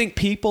also think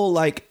people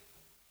like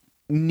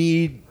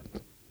need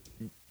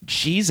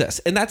Jesus.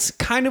 And that's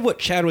kind of what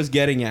Chad was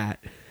getting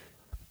at.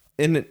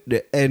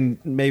 And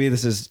maybe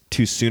this is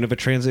too soon of a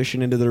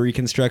transition into the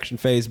reconstruction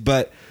phase,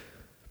 but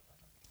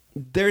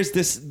there's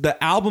the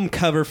album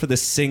cover for the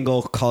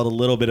single called A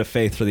Little Bit of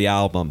Faith for the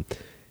album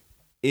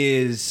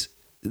is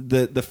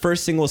the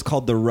first single is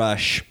called The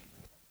Rush,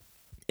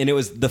 and it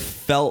was the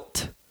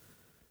felt,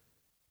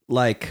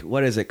 like,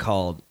 what is it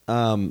called?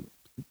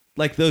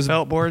 Like those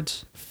felt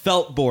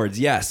boards,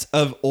 yes,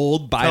 of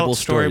old Bible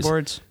stories.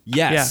 Storyboards.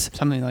 Yes. Yeah,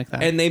 something like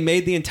that. And they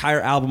made the entire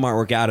album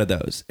artwork out of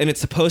those. And it's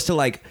supposed to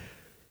like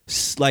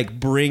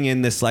bring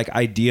in this like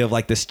idea of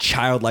like this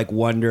childlike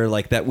wonder,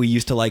 like that we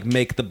used to like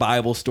make the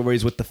Bible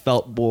stories with the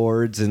felt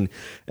boards and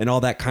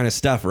all that kind of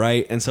stuff,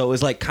 right? And so it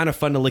was like kind of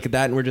fun to look at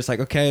that, and we're just like,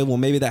 okay, well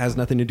maybe that has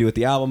nothing to do with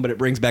the album, but it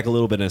brings back a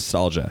little bit of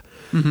nostalgia.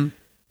 Mm-hmm.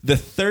 The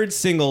third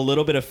single, A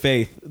Little Bit of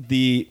Faith,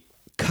 the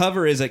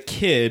cover is a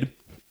kid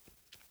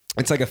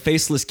it's like a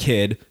faceless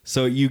kid.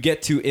 So you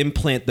get to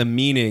implant the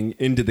meaning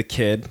into the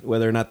kid,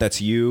 whether or not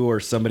that's you or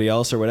somebody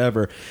else or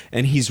whatever.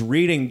 And he's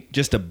reading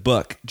just a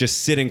book,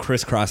 just sitting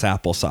crisscross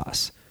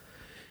applesauce.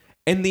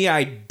 And the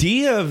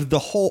idea of the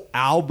whole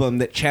album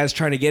that Chad's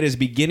trying to get is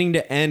beginning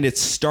to end. It's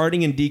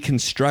starting in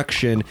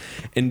deconstruction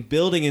and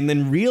building, and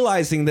then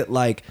realizing that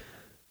like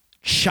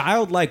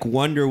childlike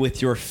wonder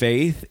with your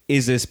faith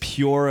is as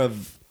pure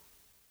of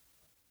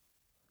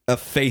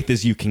faith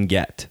as you can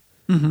get.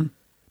 Mm-hmm.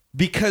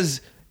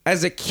 Because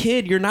as a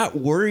kid, you're not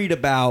worried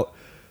about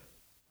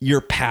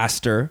your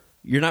pastor.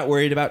 You're not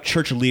worried about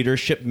church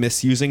leadership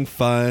misusing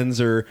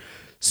funds or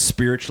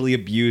spiritually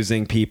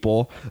abusing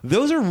people.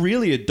 Those are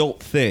really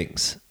adult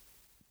things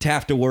to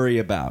have to worry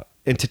about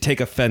and to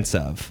take offense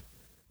of,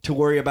 to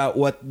worry about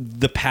what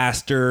the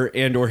pastor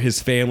and or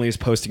his family is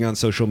posting on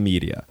social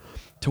media,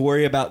 to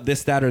worry about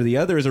this, that, or the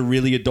other is a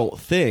really adult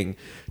thing.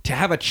 To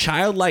have a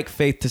childlike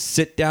faith, to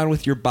sit down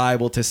with your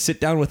Bible, to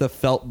sit down with a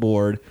felt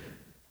board,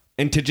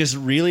 and to just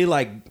really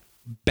like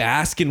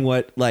bask in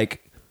what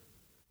like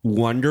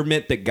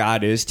wonderment that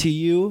God is to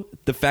you,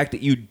 the fact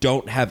that you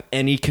don't have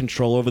any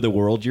control over the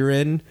world you're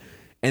in,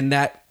 and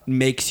that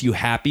makes you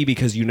happy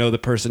because you know the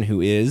person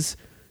who is,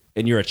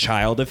 and you're a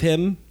child of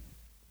him.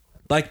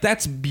 Like,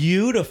 that's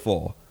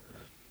beautiful.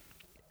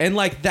 And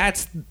like,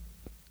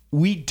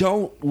 we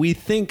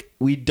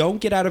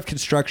don't get out of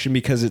construction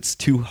because it's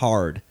too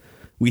hard.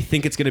 We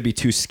think it's going to be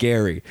too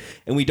scary.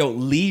 And we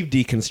don't leave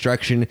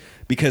deconstruction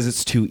because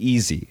it's too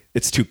easy.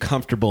 It's too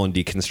comfortable in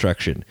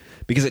deconstruction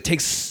because it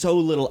takes so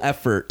little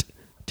effort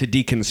to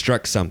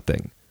deconstruct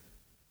something.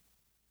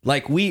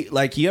 Like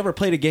you ever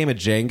played a game of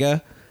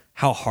Jenga?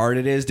 How hard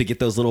it is to get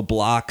those little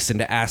blocks and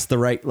to ask the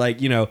right,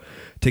 to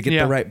get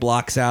the right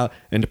blocks out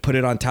and to put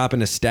it on top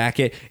and to stack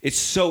it. It's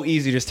so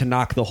easy just to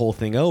knock the whole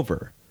thing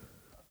over.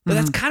 But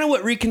that's kind of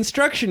what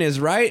reconstruction is,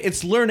 right?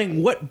 It's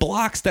learning what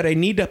blocks that I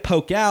need to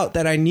poke out,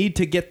 that I need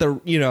to get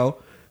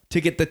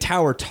the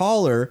tower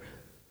taller,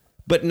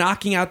 but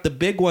knocking out the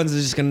big ones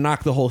is just going to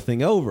knock the whole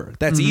thing over.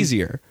 That's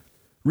easier.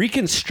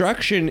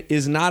 Reconstruction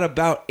is not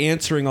about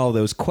answering all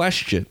those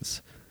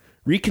questions.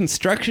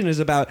 Reconstruction is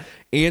about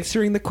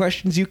answering the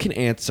questions you can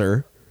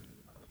answer,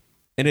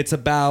 and it's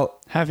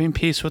about having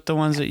peace with the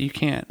ones that you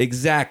can't.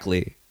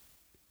 Exactly.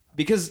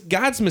 Because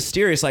God's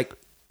mysterious. Like,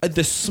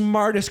 the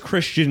smartest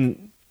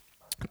Christian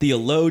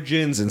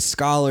theologians and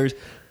scholars,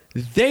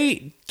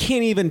 they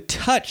can't even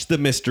touch the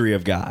mystery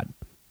of God.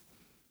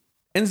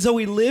 And so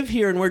we live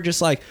here and we're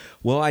just like,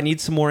 well, I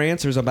need some more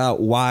answers about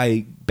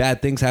why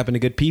bad things happen to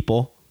good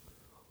people.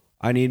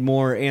 I need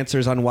more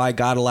answers on why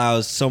God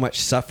allows so much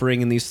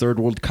suffering in these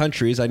third world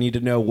countries. I need to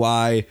know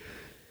why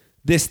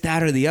this,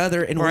 that, or the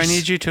other. And I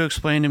need you to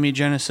explain to me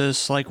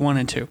Genesis 1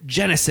 and 2.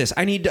 Genesis.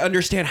 I need to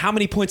understand how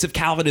many points of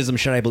Calvinism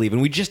should I believe.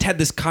 And we just had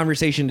this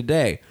conversation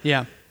today.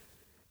 Yeah.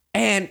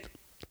 And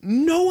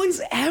no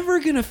one's ever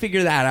going to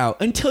figure that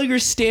out until you're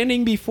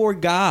standing before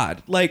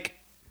God. Like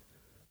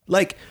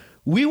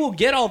we will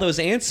get all those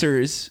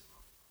answers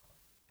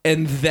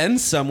and then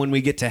some when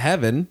we get to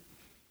heaven.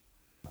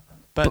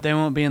 But they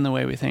won't be in the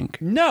way we think.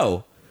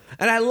 No.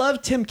 And I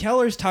love Tim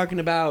Keller's talking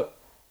about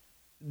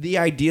the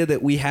idea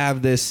that we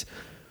have this,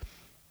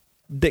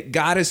 that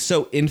God is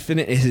so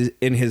infinite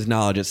in his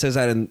knowledge. It says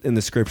that in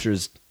the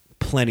scriptures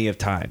plenty of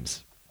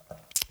times.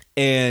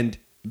 And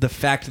the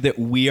fact that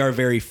we are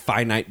very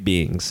finite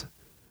beings.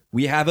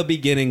 We have a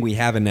beginning, we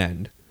have an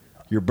end.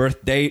 Your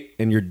birth date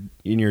and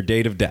your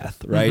date of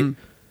death, right? Mm-hmm.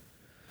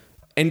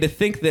 And to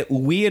think that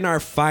we in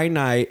our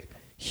finite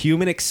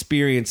human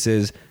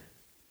experiences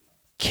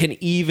can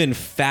even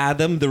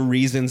fathom the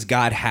reasons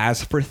God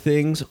has for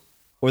things,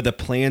 or the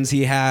plans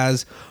he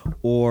has,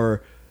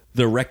 or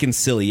the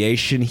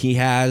reconciliation he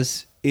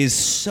has, is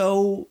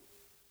so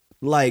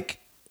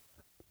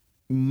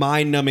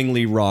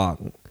mind-numbingly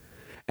wrong.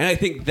 And I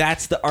think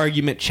that's the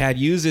argument Chad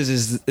uses,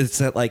 is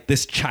that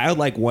this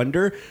childlike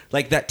wonder,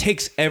 that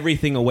takes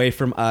everything away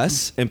from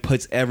us and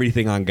puts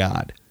everything on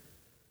God.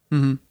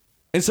 Mm-hmm.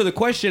 And so the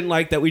question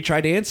that we try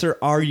to answer,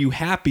 are you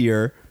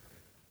happier?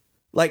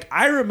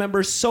 I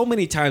remember so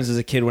many times as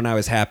a kid when I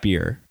was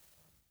happier.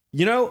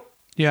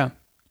 Yeah.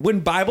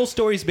 When Bible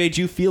stories made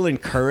you feel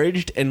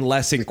encouraged and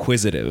less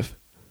inquisitive.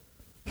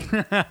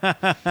 Even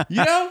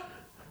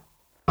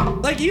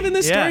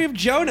the story of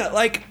Jonah,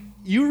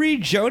 you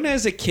read Jonah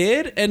as a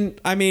kid,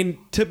 and I mean,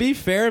 to be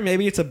fair,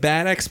 maybe it's a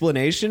bad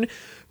explanation,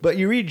 but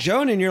you read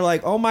Jonah and you're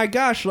like, oh my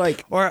gosh,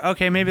 or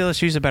okay, maybe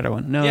let's use a better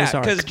one. Noah's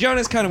Ark. Because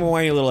Jonah's kind of a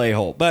whiny little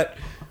a-hole, but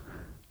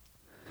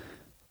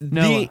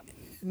Noah?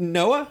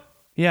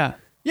 Yeah.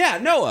 Yeah,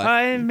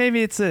 Noah.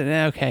 Maybe it's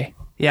okay.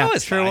 Yeah,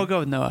 Noah's sure, fine. we'll go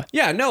with Noah.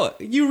 Yeah, Noah.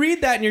 You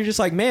read that and you're just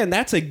like, man,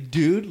 that's a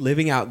dude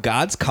living out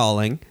God's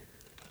calling.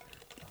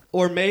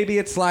 Or maybe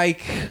it's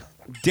like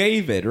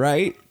David,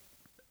 right?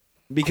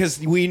 Because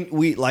we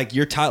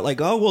you're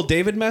taught oh, well,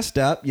 David messed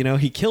up.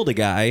 He killed a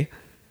guy.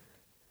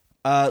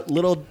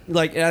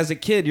 As a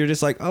kid, you're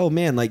just like, oh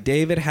man,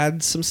 David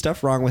had some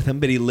stuff wrong with him,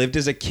 but he lived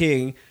as a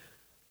king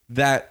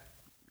that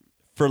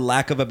for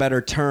lack of a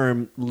better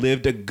term,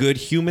 lived a good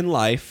human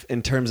life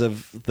in terms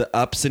of the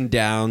ups and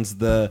downs.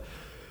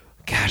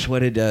 What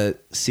did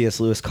C.S.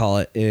 Lewis call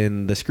it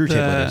in the Screwtape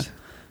Letters?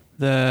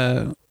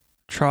 The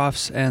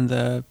troughs and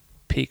the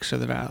peaks of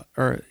the valley,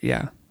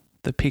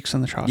 the peaks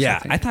and the troughs.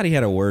 Yeah, I thought he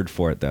had a word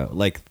for it though.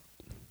 Like,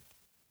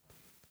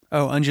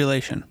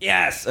 undulation.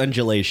 Yes,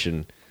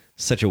 undulation.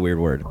 Such a weird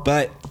word.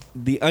 But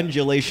the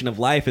undulation of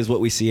life is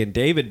what we see in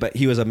David, but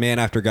he was a man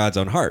after God's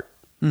own heart.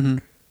 Mm-hmm.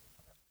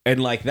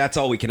 And like, that's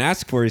all we can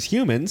ask for as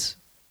humans,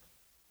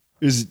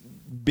 is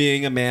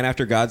being a man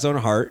after God's own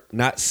heart,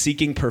 not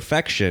seeking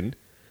perfection.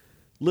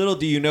 Little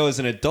do you know as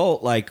an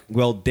adult, like,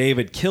 well,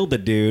 David killed a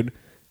dude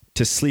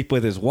to sleep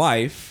with his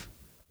wife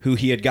who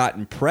he had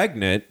gotten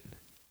pregnant.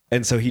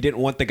 And so he didn't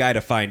want the guy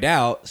to find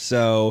out.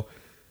 So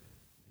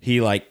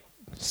he like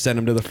sent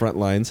him to the front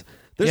lines.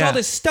 There's all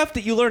this stuff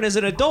that you learn as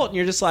an adult, and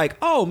you're just like,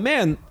 oh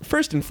man,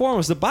 first and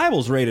foremost, the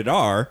Bible's rated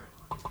R.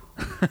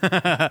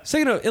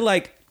 Second,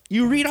 like,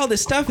 you read all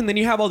this stuff and then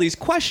you have all these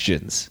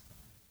questions.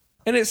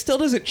 And it still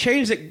doesn't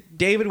change that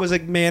David was a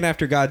man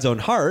after God's own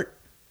heart.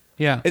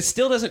 Yeah. It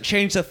still doesn't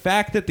change the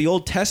fact that the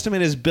Old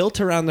Testament is built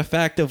around the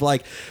fact of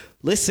like,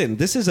 listen,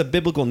 this is a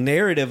biblical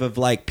narrative of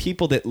like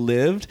people that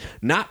lived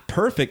not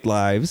perfect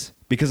lives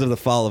because of the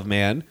fall of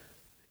man.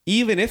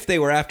 Even if they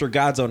were after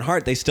God's own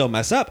heart, they still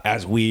mess up,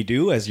 as we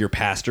do, as your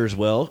pastors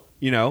will,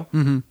 you know?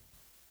 Mm-hmm.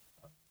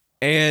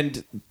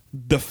 And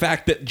the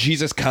fact that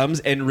Jesus comes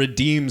and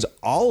redeems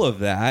all of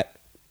that,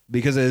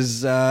 because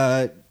as,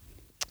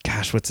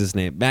 what's his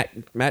name?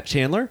 Matt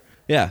Chandler?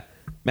 Yeah.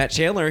 Matt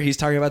Chandler, he's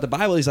talking about the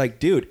Bible. He's like,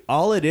 dude,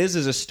 all it is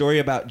a story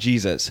about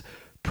Jesus,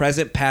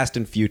 present, past,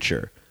 and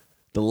future.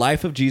 The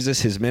life of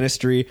Jesus, his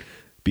ministry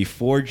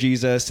before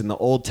Jesus in the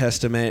Old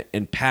Testament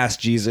and past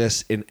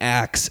Jesus in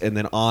Acts, and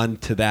then on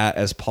to that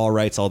as Paul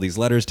writes all these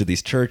letters to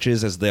these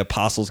churches as the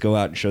apostles go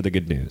out and share the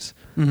good news.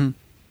 Mm-hmm.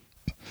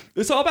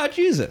 It's all about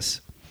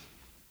Jesus.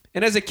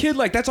 And as a kid,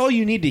 like, that's all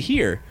you need to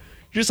hear.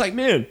 You're just like,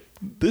 man,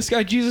 this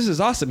guy Jesus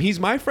is awesome. He's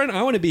my friend.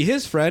 I want to be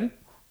his friend.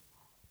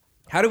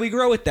 How do we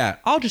grow with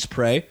that? I'll just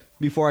pray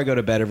before I go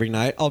to bed every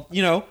night.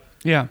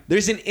 Yeah.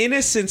 There's an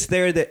innocence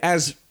there that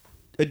as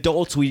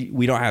adults,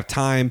 we don't have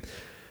time.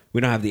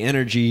 We don't have the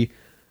energy.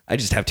 I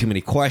just have too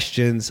many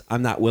questions.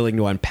 I'm not willing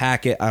to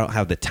unpack it. I don't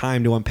have the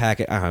time to unpack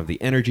it. I don't have the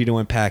energy to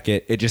unpack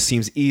it. It just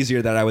seems easier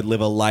that I would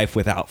live a life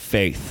without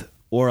faith,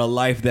 or a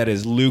life that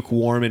is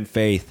lukewarm in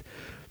faith,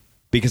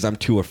 because I'm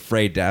too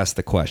afraid to ask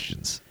the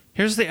questions.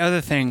 Here's the other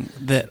thing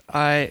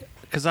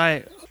because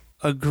I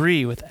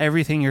agree with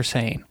everything you're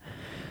saying.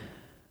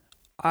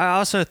 I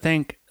also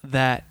think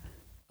that,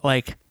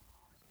 like,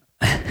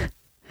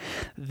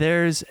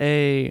 there's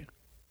a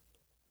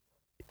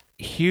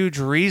huge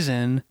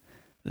reason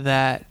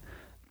that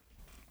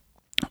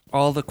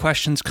all the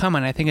questions come,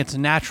 and I think it's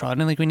natural. I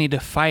don't think we need to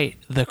fight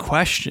the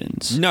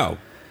questions. No.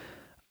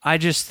 I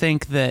just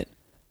think that,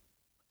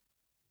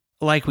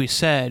 like we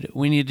said,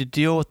 we need to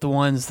deal with the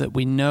ones that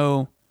we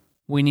know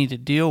we need to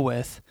deal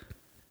with,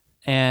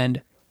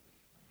 and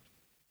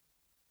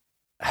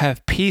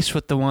have peace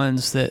with the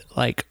ones that,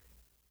 like,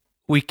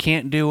 we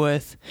can't deal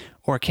with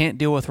or can't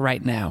deal with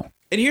right now.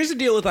 And here's the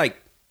deal with,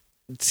 like,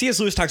 C.S.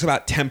 Lewis talks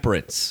about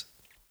temperance.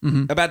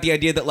 Mm-hmm. About the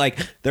idea that, like,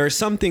 there are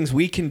some things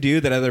we can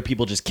do that other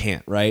people just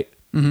can't, right?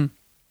 Mm-hmm.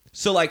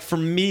 So, like, for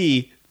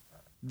me,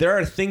 there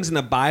are things in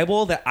the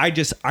Bible that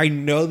I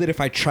know that if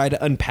I try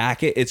to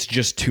unpack it, it's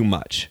just too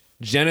much.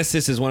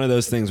 Genesis is one of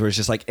those things where it's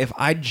just like, if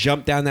I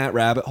jump down that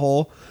rabbit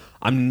hole,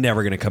 I'm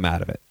never going to come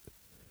out of it.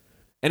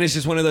 And it's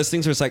just one of those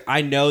things where it's like,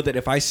 I know that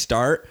if I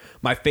start,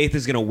 my faith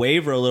is going to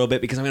waver a little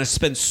bit, because I'm going to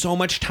spend so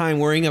much time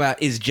worrying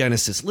about, is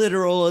Genesis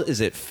literal?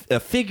 Is it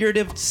a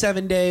figurative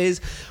 7 days?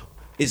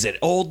 Is it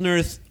old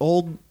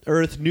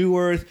earth, new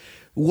earth?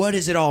 What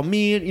does it all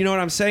mean? You know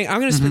what I'm saying? I'm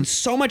going to spend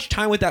so much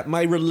time with that.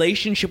 My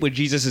relationship with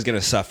Jesus is going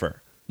to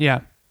suffer. Yeah.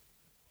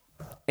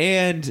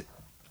 And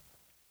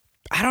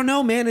I don't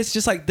know, man. It's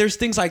just like, there's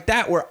things like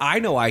that where I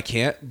know I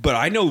can't, but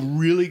I know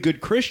really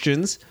good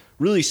Christians,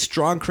 really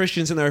strong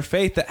Christians in their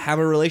faith that have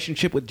a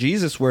relationship with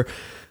Jesus where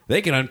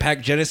they can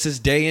unpack Genesis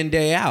day in,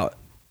 day out.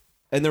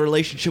 And the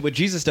relationship with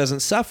Jesus doesn't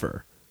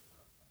suffer.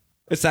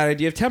 It's that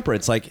idea of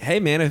temperance. Like, hey,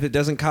 man, if it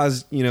doesn't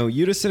cause,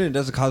 you to sin, and it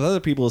doesn't cause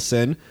other people to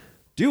sin,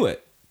 do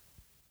it.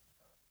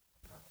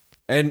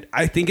 And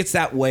I think it's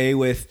that way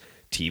with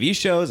TV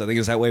shows. I think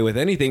it's that way with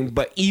anything.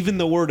 But even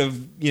the word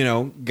of,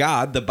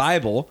 God, the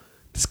Bible,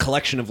 this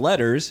collection of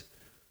letters,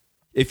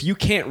 if you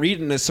can't read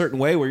it in a certain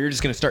way where you're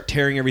just going to start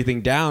tearing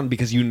everything down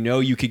because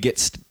you could get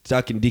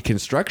stuck in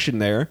deconstruction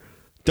there,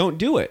 don't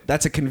do it.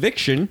 That's a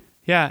conviction.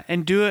 Yeah,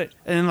 and do it.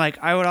 And, like,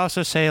 I would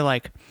also say,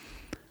 like,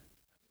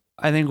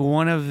 I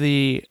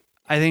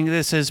think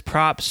this is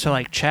props to,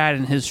 like, Chad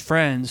and his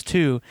friends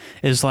too,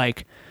 is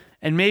like,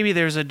 and maybe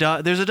there's a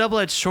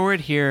double-edged sword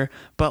here,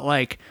 but,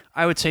 like,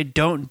 I would say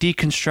don't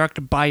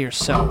deconstruct by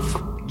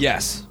yourself.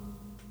 Yes.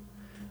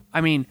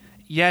 I mean,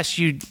 yes,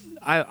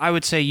 I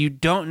would say you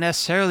don't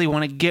necessarily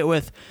want to get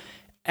with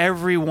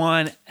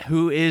everyone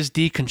who is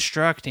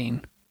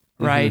deconstructing,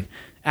 right?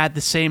 At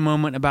the same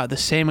moment about the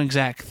same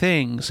exact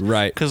things.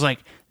 Right. Because, like,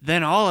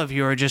 then all of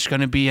you are just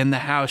going to be in the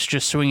house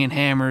just swinging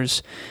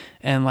hammers,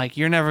 and like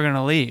you're never going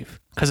to leave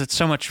because it's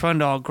so much fun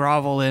to all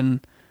grovel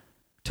in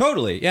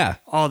Totally, yeah.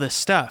 all this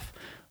stuff,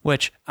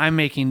 which I'm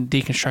making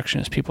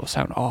deconstructionist people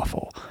sound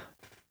awful.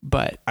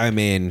 But I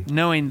mean,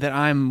 knowing that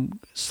I'm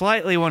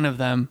slightly one of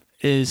them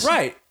is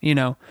right. You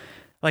know,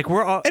 like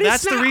we're all. And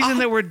that's it's the not reason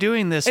that we're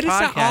doing this and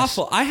podcast. it's not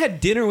awful. I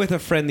had dinner with a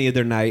friend the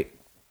other night,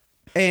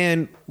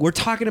 and we're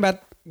talking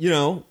about, you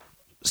know,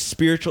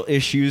 spiritual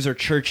issues or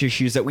church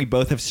issues that we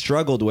both have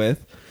struggled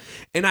with,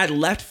 and I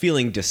left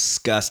feeling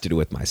disgusted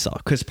with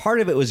myself because part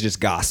of it was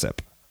just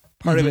gossip,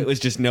 part of it was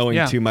just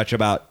knowing too much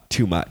about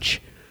too much,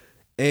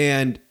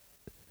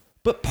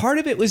 but part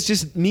of it was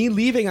just me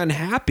leaving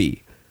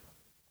unhappy,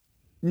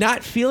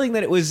 not feeling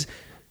that it was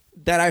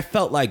that I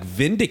felt like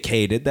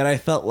vindicated, that I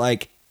felt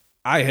like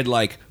I had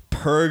like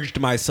purged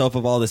myself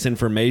of all this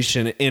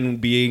information in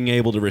being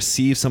able to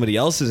receive somebody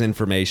else's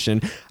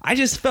information. I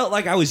just felt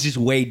like I was just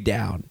weighed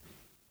down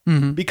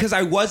because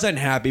I was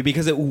unhappy,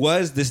 because it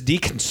was this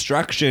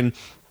deconstruction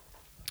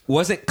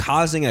wasn't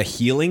causing a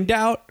healing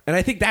doubt. And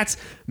I think that's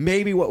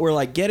maybe what we're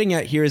like getting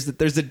at here, is that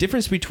there's a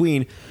difference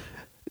between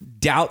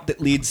doubt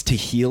that leads to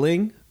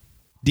healing,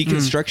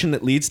 deconstruction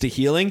that leads to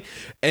healing,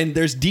 and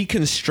there's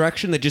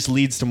deconstruction that just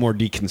leads to more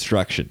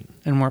deconstruction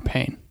and more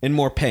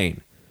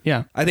pain.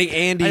 Yeah. I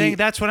think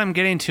that's what I'm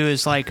getting to,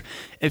 is like,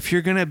 if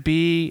you're going to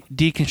be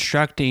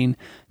deconstructing,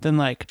 then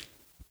like,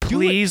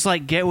 please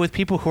like get with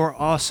people who are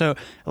also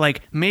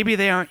like, maybe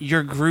they aren't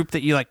your group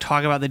that you like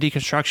talk about the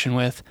deconstruction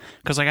with.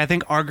 Cause like, I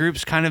think our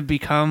groups kind of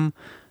become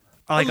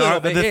like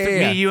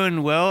me, you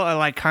and Will are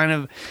like kind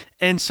of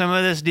in some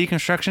of this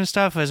deconstruction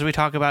stuff as we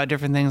talk about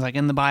different things like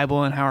in the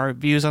Bible and how our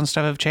views on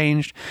stuff have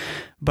changed.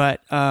 But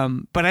I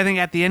think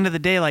at the end of the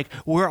day, like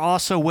we're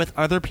also with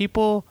other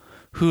people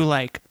who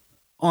like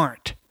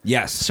aren't.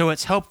 Yes. So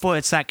it's helpful.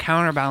 It's that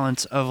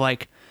counterbalance of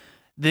like,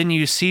 then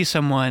you see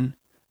someone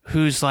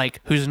who's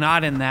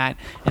not in that,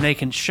 and they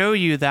can show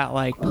you that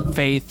like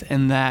faith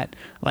and that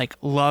like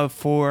love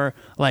for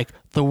like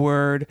the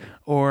word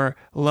or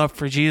love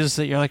for Jesus,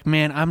 that you're like,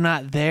 man, I'm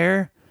not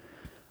there,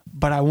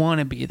 but I want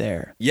to be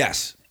there.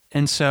 Yes.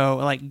 And so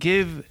like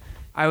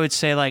I would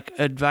say like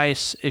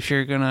advice, if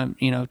you're gonna,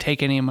 you know,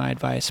 take any of my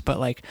advice, but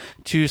like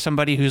to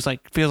somebody who's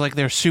like feels like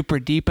they're super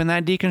deep in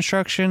that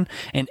deconstruction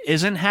and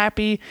isn't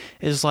happy,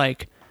 is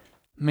like,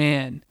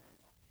 man,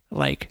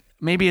 like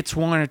maybe it's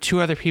one or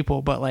two other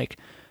people, but like,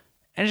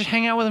 and just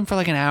hang out with them for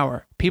like an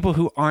hour. People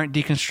who aren't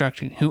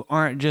deconstructing, who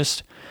aren't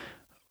just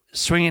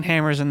swinging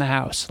hammers in the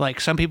house.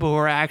 Like some people who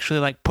are actually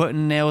like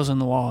putting nails in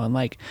the wall and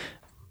like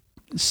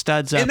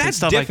studs up and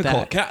stuff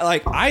difficult.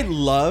 like that. I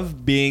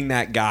love being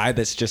that guy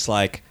that's just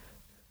like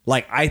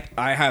I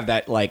have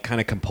that like kind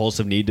of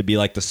compulsive need to be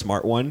like the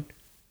smart one,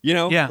 you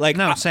know? Yeah, like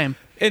same.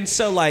 And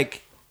so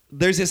like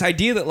there's this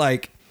idea that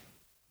like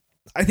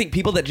I think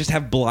people that just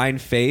have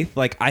blind faith,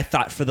 like I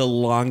thought for the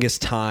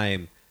longest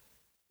time,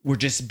 were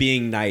just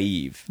being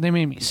naive. They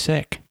made me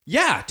sick.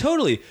 Yeah,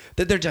 totally.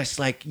 That they're just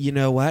like, you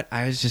know what?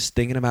 I was just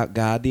thinking about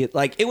God.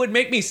 Like, it would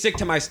make me sick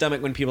to my stomach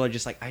when people are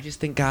just like, I just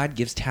think God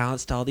gives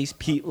talents to all these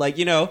people. Like,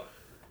 you know,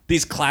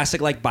 these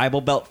classic like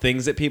Bible Belt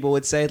things that people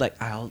would say. Like,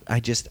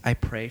 I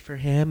pray for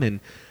him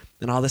and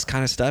all this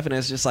kind of stuff. And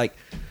it's just like,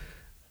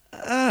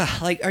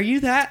 like, are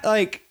you that?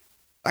 Like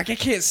I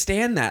can't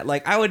stand that.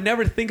 Like, I would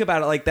never think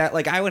about it like that.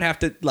 Like, I would have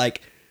to like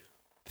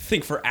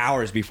think for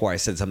hours before I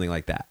said something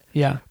like that.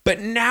 Yeah.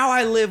 But now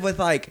I live with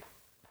like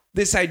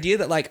this idea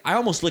that like I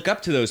almost look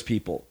up to those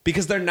people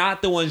because they're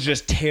not the ones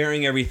just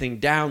tearing everything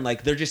down.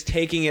 Like they're just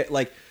taking it.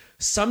 Like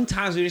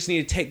sometimes we just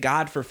need to take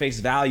God for face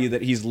value,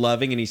 that he's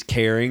loving and he's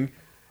caring,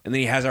 and then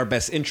he has our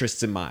best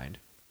interests in mind.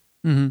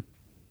 Mm-hmm.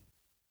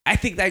 I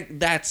think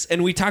that's,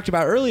 and we talked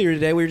about earlier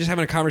today, we were just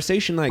having a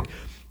conversation, like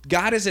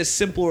God is as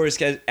simple or as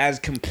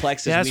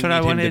complex as we need him to be. That's what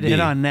I wanted to hit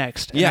on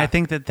next. Yeah. And I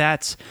think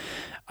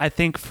I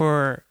think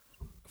for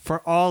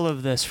all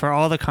of this, for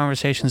all the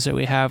conversations that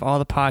we have, all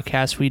the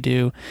podcasts we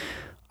do,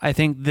 I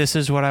think this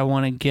is what I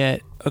want to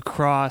get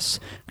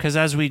across, because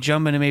as we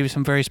jump into maybe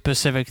some very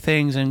specific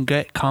things and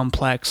get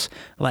complex,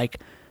 like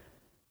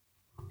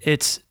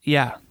it's,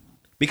 yeah.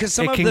 Because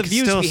some of the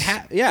views we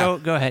have,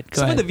 Go ahead.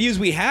 Some of the views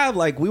we have,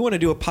 like we want to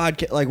do a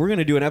podcast, like we're going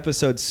to do an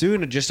episode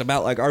soon just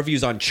about like our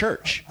views on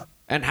church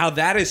and how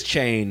that has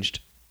changed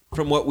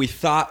from what we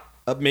thought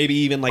of maybe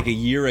even like a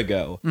year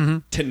ago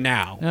to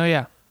now. Oh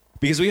yeah.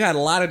 Because we've had a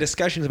lot of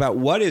discussions about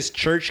what is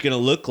church going to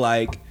look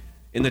like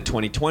in the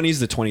 2020s,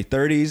 the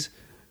 2030s,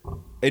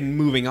 and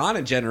moving on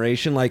a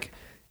generation. Like,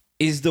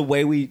 is the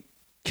way we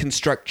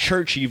construct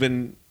church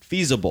even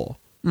feasible?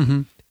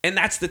 Mm-hmm. And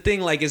that's the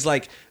thing, like, is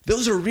like,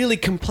 those are really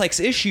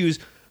complex issues,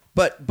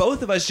 but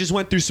both of us just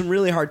went through some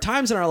really hard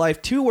times in our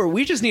life too, where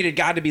we just needed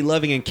God to be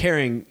loving and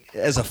caring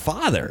as a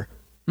father.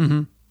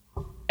 Mm-hmm.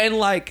 And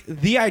like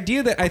the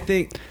idea that I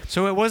think...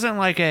 So it wasn't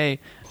like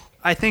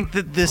I think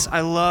that this,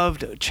 I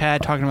loved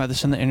Chad talking about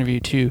this in the interview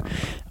too.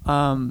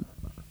 Man,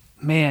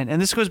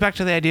 and this goes back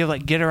to the idea of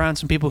like, get around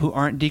some people who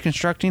aren't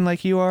deconstructing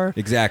like you are.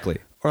 Exactly.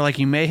 Or like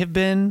you may have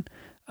been.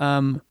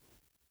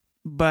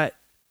 But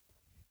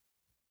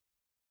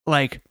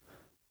like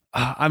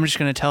I'm just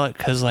going to tell it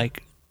because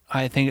like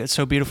I think it's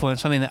so beautiful, and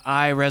something that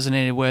I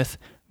resonated with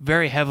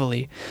very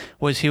heavily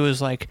was he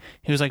was like,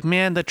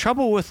 man, the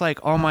trouble with like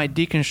all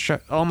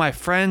my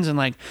friends and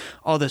like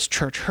all this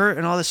church hurt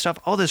and all this stuff,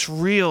 all this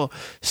real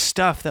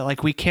stuff that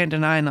like we can't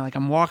deny, and like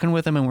I'm walking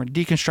with them and we're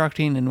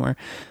deconstructing and we're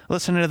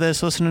listening to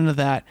this, listening to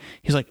that.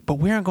 He's like, but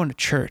we aren't going to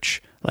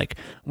church. Like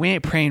we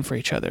ain't praying for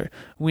each other.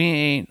 We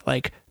ain't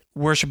like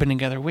worshiping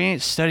together. We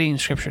ain't studying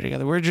scripture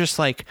together. We're just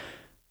like,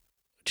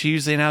 to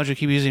use the analogy I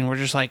keep using, we're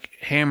just like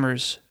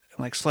hammers,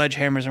 like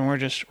sledgehammers, and we're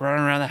just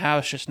running around the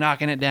house just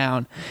knocking it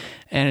down.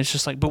 And it's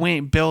just like, but we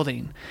ain't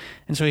building.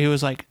 And so he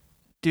was like,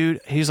 dude,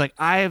 he's like,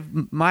 I have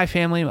my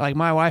family, like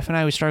my wife and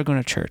I, we started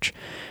going to church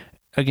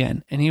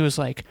again. And he's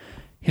like,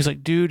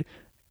 dude,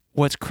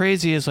 what's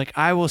crazy is like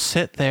I will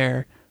sit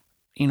there,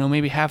 you know,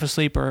 maybe half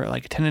asleep or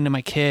like attending to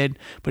my kid,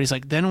 but he's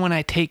like, then when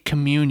I take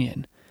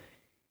communion,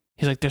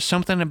 he's like, there's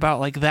something about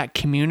like that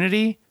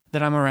community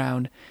that I'm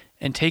around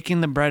and taking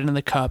the bread and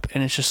the cup,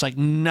 and it's just like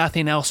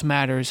nothing else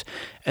matters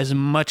as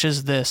much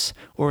as this,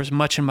 or as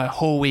much in my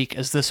whole week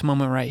as this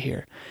moment right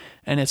here.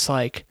 And it's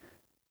like,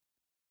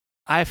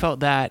 I felt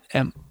that,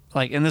 and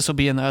like, and this will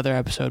be in the other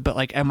episode, but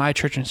like at my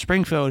church in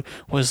Springfield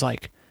was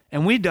like,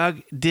 and we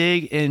dug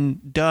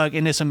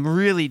into some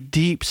really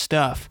deep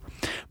stuff,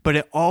 but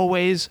it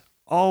always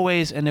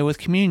ended with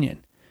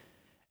communion.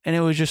 And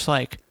it was just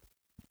like,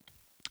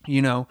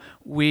 you know,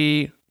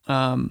 we,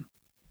 what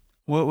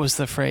was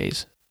the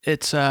phrase?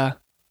 It's, oh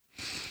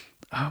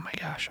my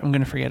gosh, I'm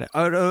going to forget it.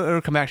 It'll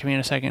come back to me in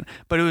a second.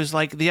 But it was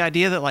like the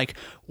idea that like,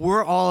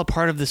 we're all a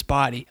part of this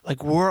body.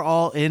 Like we're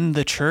all in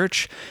the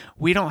church.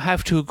 We don't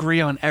have to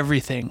agree on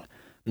everything,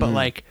 but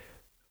like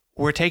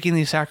we're taking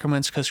these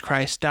sacraments because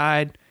Christ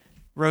died,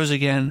 rose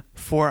again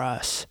for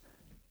us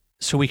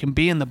so we can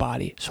be in the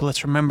body. So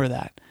let's remember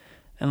that.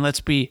 And let's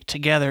be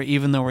together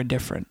even though we're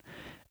different.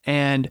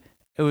 And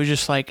it was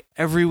just like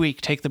every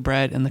week take the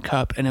bread and the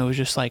cup. And it was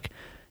just like,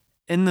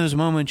 in those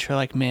moments, you're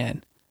like,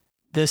 man,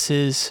 this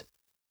is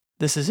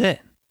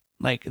it.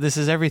 Like, this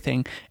is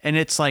everything. And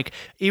it's like,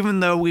 even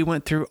though we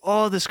went through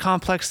all this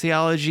complex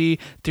theology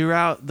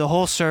throughout the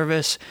whole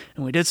service,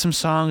 and we did some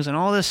songs and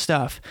all this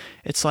stuff,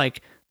 it's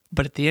like,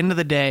 but at the end of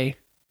the day,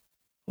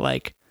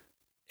 like,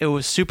 it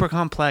was super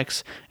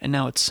complex, and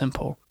now it's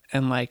simple.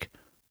 And like,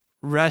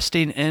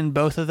 resting in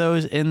both of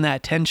those, in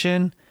that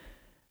tension,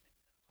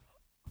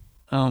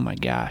 oh my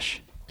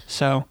gosh.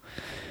 So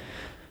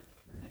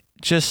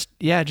just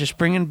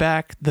bringing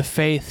back the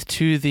faith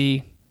to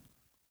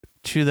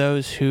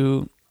those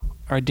who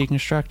are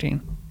deconstructing.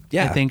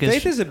 Yeah, I think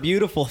faith is a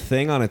beautiful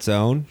thing on its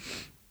own.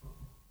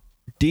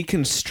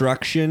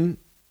 Deconstruction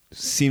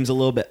seems a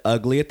little bit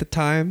ugly at the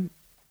time,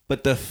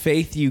 but the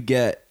faith you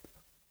get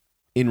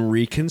in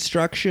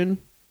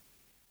reconstruction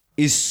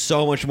is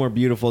so much more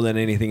beautiful than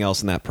anything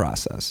else in that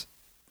process.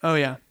 Oh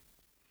yeah.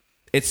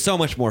 It's so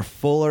much more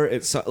fuller.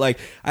 It's so, like,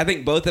 I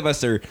think both of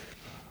us are,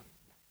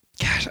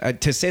 gosh,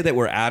 to say that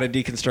we're out of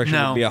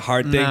deconstruction would be a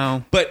hard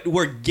thing, but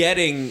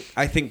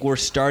I think we're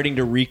starting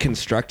to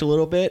reconstruct a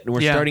little bit, and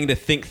we're starting to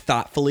think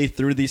thoughtfully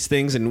through these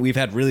things, and we've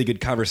had really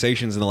good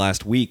conversations in the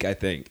last week, I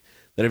think,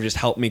 that have just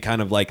helped me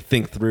kind of like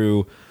think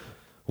through,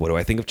 what do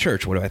I think of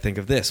church? What do I think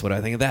of this? What do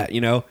I think of that?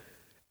 You know?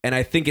 And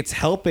I think it's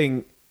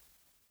helping.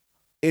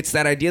 It's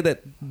that idea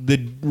that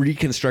the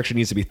reconstruction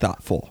needs to be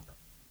thoughtful.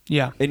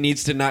 Yeah. It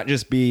needs to not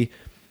just be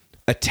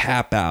a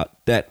tap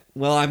out that,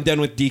 well, I'm done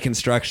with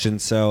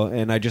deconstruction, so,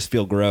 and I just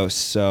feel gross,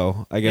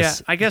 so I guess.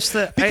 Yeah, I guess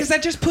that. Because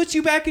that just puts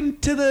you back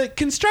into the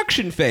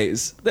construction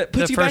phase. That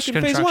puts you back in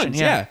phase one.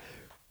 Yeah.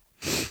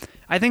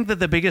 I think that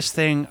the biggest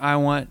thing I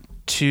want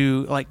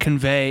to like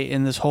convey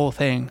in this whole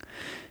thing,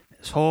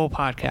 this whole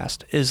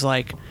podcast, is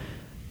like,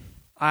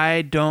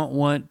 I don't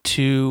want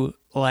to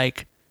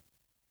like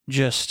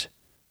just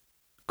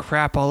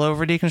crap all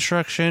over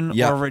deconstruction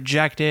or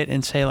reject it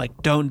and say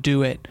like, don't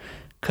do it.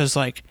 Cause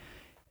like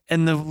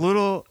in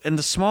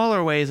the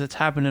smaller ways it's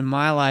happened in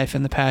my life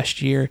in the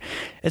past year,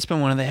 it's been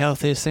one of the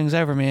healthiest things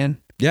ever,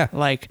 man. Yeah.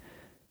 Like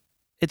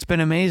it's been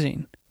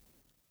amazing.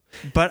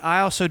 But I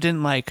also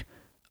didn't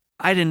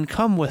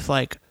come with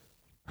like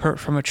hurt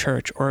from a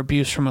church or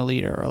abuse from a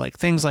leader or like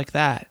things like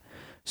that.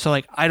 So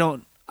like, I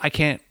want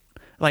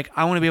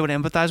to be able to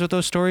empathize with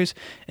those stories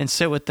and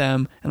sit with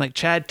them. And like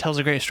Chad tells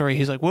a great story.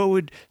 He's like, what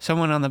would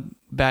someone on the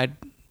bad,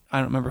 I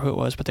don't remember who it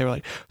was, but they were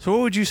like, so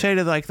what would you say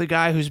to like the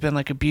guy who's been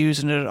like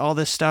abused and did all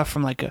this stuff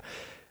from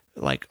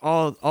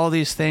all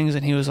these things?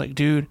 And he was like,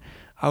 dude,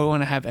 I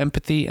want to have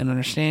empathy and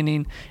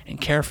understanding and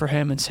care for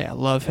him and say, I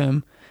love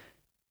him.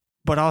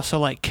 But also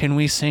like, can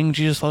we sing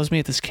Jesus Loves Me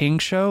at this King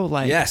show?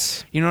 Like,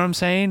 yes. You know what I'm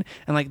saying?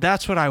 And like,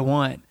 that's what I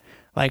want.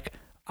 Like,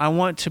 I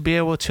want to be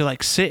able to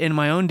like sit in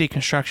my own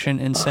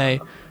deconstruction and say,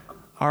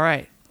 all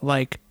right,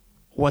 like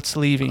what's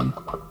leaving,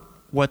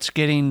 what's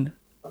getting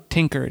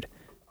tinkered,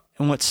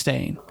 and what's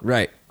staying.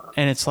 Right.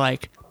 And it's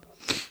like,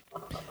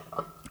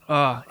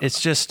 it's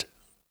just,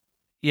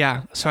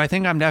 yeah. So I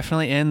think I'm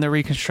definitely in the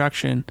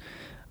reconstruction,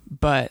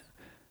 but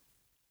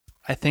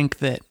I think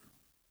that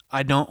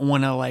I don't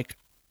want to like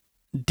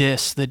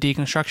diss the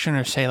deconstruction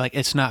or say like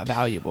it's not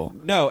valuable.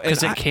 No, and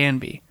because it can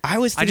be. I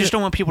just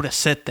don't want people to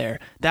sit there.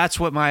 That's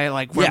what my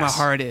where my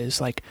heart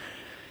is. Like,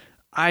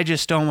 I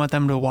just don't want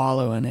them to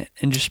wallow in it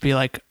and just be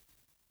like,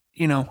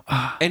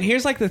 And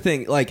here's like the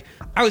thing. Like,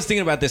 I was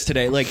thinking about this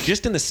today. Like,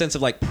 just in the sense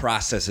of like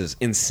processes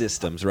and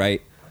systems,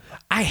 right?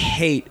 I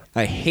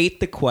hate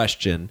the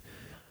question,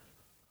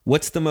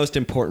 what's the most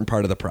important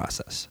part of the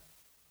process?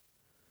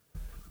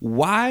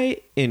 Why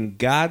in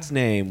God's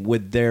name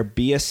would there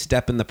be a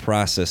step in the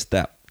process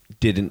that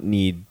didn't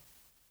need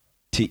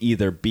to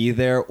either be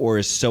there or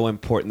is so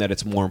important that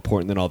it's more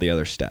important than all the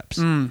other steps?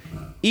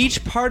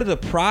 Each part of the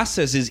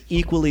process is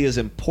equally as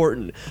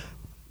important.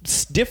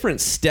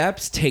 Different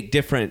steps take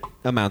different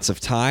amounts of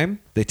time.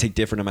 They take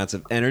different amounts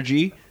of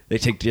energy. They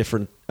take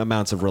different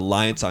amounts of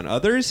reliance on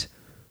others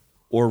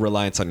or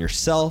reliance on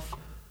yourself.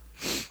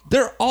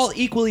 They're all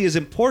equally as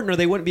important or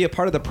they wouldn't be a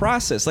part of the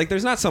process. Like,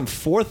 there's not some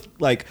fourth,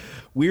 like,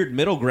 weird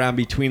middle ground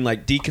between,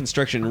 like,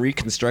 deconstruction and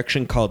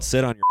reconstruction called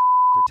sit on your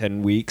for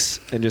 10 weeks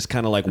and just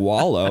kind of, like,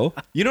 wallow.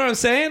 You know what I'm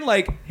saying?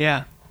 Like,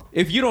 yeah.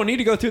 If you don't need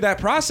to go through that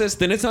process,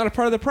 then it's not a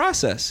part of the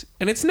process.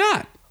 And it's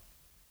not.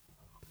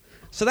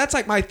 So that's,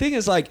 like, my thing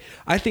is, like,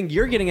 I think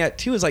you're getting at,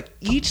 too, is, like,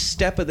 each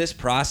step of this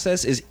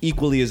process is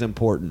equally as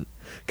important.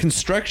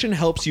 Construction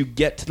helps you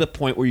get to the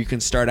point where you can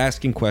start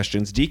asking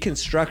questions.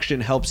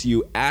 Deconstruction helps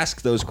you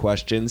ask those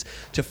questions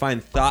to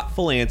find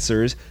thoughtful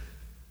answers,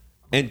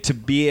 and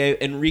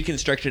and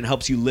reconstruction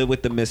helps you live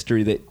with the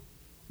mystery that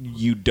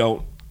you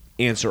don't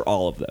answer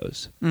all of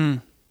those.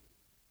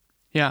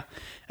 Yeah,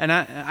 and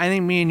I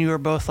think me and you are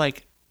both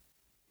like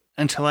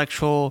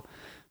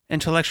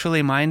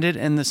intellectually minded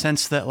in the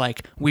sense that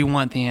like we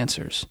want the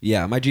answers.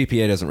 Yeah, my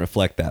GPA doesn't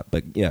reflect that,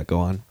 but yeah, go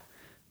on.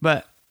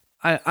 But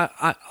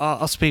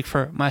I'll speak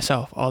for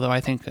myself, although I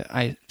think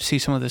I see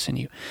some of this in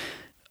you.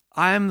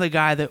 I'm the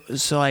guy that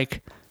was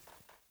like,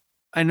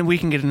 and we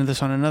can get into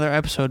this on another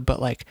episode,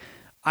 but like,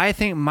 I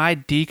think my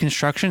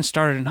deconstruction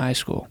started in high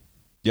school.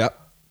 Yep.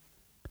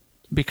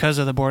 Because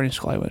of the boarding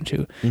school I went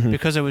to. Mm-hmm.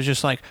 Because it was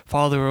just like,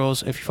 follow the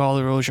rules. If you follow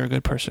the rules, you're a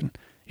good person.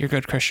 You're a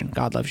good Christian.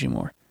 God loves you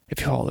more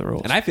if you follow the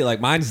rules. And I feel like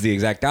mine's the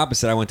exact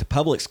opposite. I went to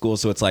public school,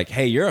 so it's like,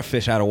 hey, you're a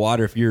fish out of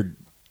water if you're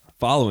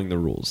following the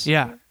rules.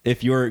 Yeah.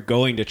 If you're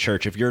going to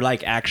church, if you're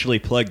like actually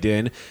plugged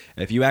in,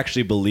 if you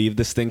actually believe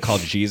this thing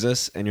called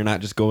Jesus and you're not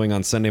just going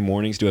on Sunday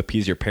mornings to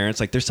appease your parents,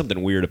 like there's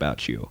something weird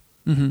about you.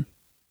 Mm-hmm.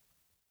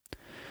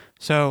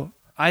 So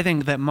I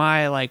think that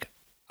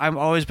I've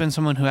always been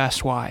someone who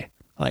asks why.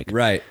 Like,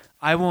 right.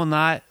 I will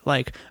not,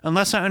 like,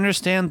 unless I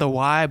understand the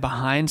why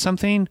behind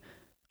something,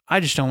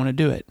 I just don't want to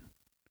do it.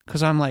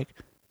 Because I'm like,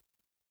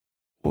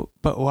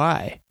 but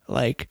why?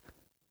 Like,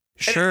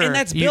 sure, and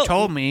that's you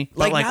told me,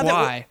 but like,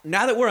 why?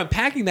 Now that we're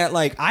unpacking that,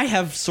 like, I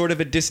have sort of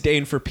a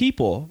disdain for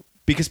people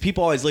because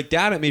people always looked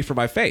down at me for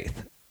my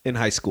faith in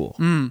high school.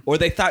 Or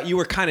they thought you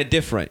were kind of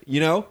different, you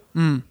know?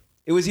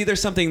 It was either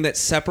something that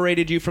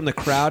separated you from the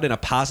crowd in a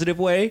positive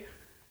way,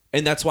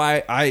 and that's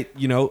why I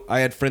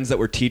had friends that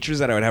were teachers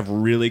that I would have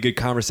really good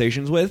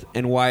conversations with,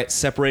 and why it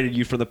separated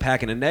you from the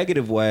pack in a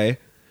negative way,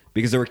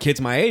 because there were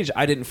kids my age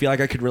I didn't feel like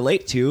I could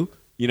relate to,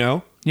 you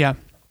know? Yeah.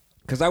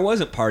 Because I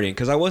wasn't partying,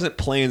 because I wasn't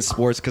playing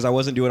sports, because I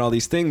wasn't doing all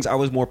these things. I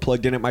was more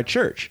plugged in at my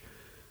church.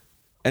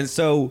 And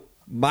so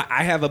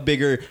I have a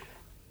bigger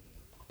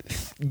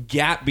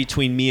gap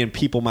between me and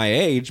people my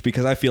age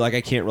because I feel like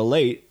I can't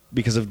relate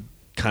because of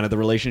kind of the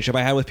relationship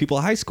I had with people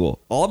in high school.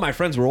 All of my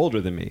friends were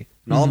older than me,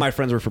 and all of my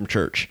friends were from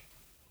church.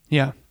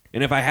 Yeah.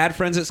 And if I had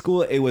friends at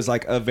school, it was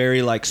like a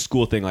very like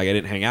school thing. Like I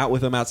didn't hang out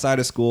with them outside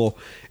of school.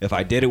 If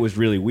I did, it was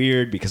really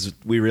weird because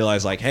we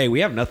realized like, hey, we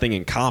have nothing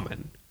in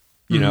common,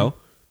 you know?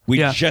 We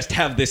just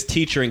have this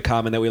teacher in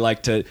common that we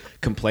like to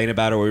complain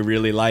about or we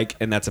really like,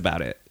 and that's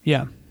about it.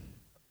 Yeah.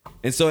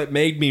 And so it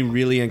made me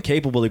really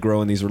incapable to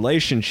grow in these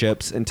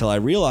relationships until I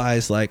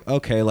realized, like,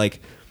 okay,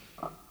 like,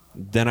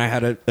 then I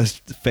had a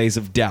phase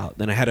of doubt.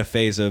 Then I had a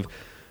phase of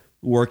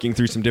working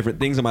through some different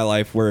things in my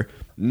life where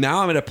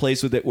now I'm at a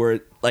place with it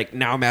where, like,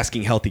 now I'm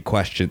asking healthy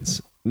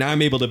questions. Now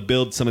I'm able to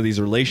build some of these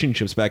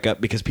relationships back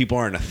up because people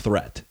aren't a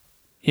threat.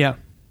 Yeah.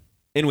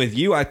 And with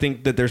you, I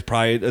think that there's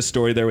probably a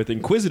story there with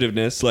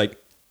inquisitiveness. Like,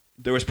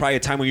 there was probably a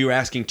time when you were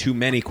asking too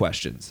many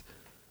questions.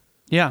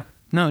 Yeah.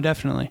 No,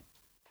 definitely.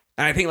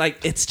 And I think,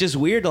 like, it's just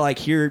weird to, like,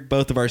 hear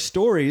both of our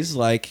stories,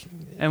 like...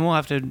 And we'll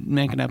have to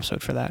make an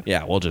episode for that.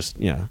 Yeah, we'll just,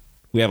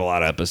 we have a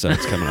lot of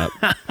episodes coming up.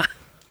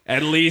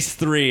 At least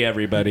 3,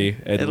 everybody.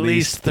 At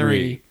least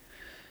 3.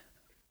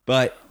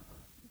 But,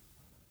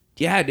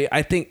 yeah, dude,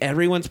 I think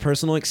everyone's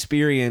personal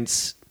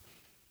experience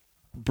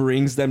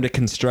brings them to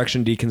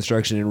construction,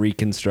 deconstruction, and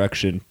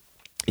reconstruction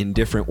in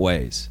different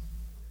ways.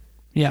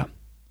 Yeah.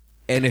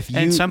 And if you...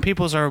 And some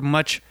people's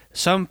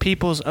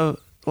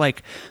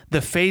like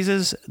the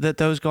phases that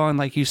those go on,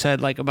 like you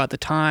said, like about the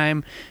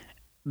time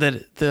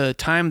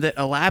that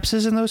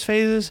elapses in those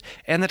phases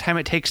and the time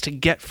it takes to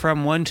get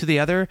from one to the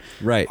other,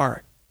 right,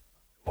 are,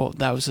 well,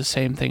 that was the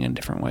same thing in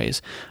different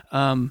ways.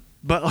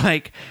 But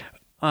like,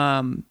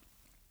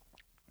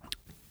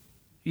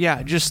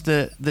 yeah, just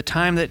the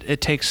time that it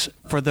takes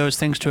for those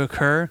things to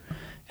occur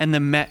and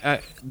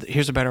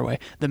here's a better way: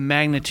 the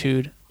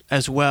magnitude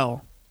as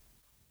well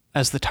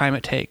as the time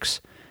it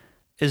takes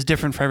is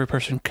different for every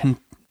person.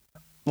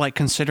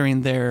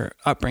 Considering their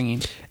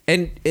upbringing,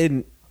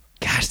 and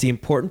gosh, the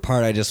important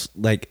part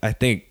I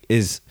think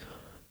is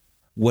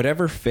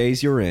whatever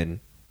phase you're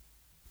in,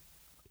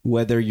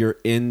 whether you're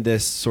in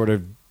this sort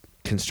of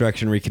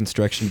construction,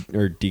 reconstruction,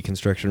 or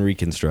deconstruction,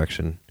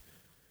 reconstruction,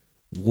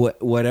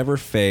 whatever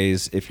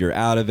phase, if you're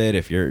out of it,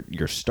 if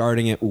you're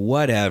starting it,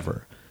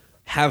 whatever,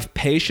 have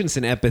patience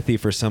and empathy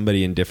for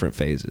somebody in different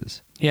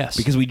phases. Yes.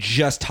 Because we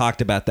just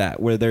talked about that,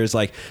 where there's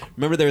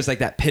remember there was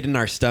that pit in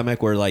our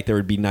stomach where there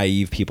would be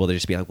naive people that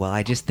just be like, well,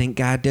 I just think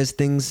God does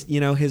things,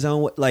 his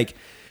own way.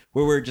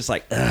 Where we're just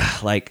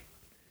ugh,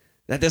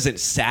 that doesn't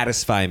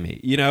satisfy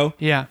me,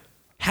 Yeah.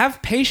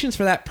 Have patience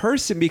for that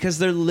person because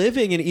they're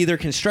living in either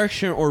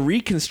construction or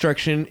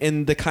reconstruction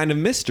in the kind of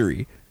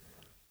mystery.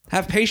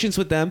 Have patience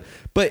with them.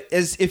 But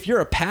as if you're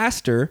a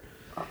pastor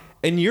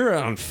and you're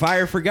on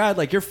fire for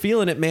God, you're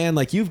feeling it, man,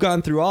 you've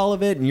gone through all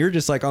of it and you're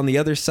just on the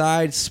other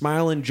side,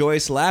 smiling,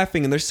 joyous,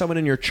 laughing, and there's someone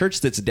in your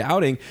church that's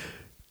doubting,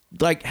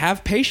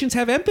 have patience,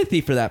 have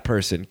empathy for that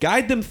person.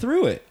 Guide them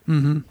through it.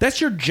 Mm-hmm. That's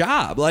your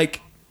job.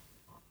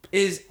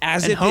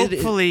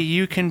 Hopefully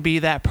you can be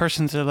that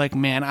person to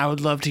man, I would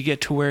love to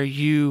get to where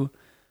you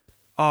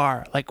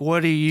are.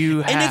 What do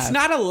you have? And it's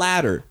not a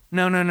ladder.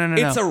 No.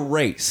 It's a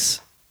race.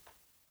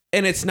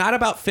 And it's not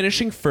about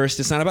finishing first.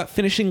 It's not about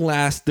finishing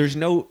last.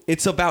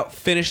 It's about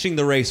finishing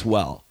the race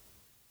well.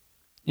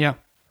 Yeah.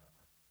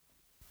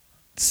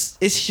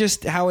 It's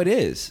just how it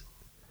is.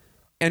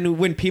 And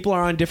when people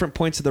are on different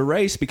points of the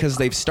race because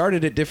they've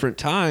started at different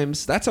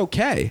times, that's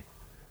okay.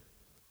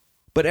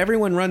 But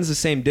everyone runs the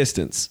same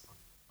distance.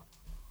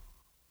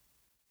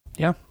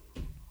 Yeah.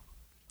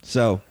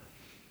 So,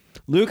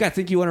 Luke, I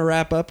think you want to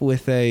wrap up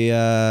with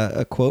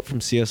a quote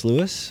from C.S.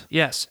 Lewis.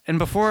 Yes, and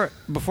before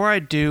I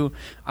do,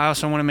 I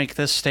also want to make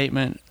this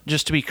statement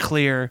just to be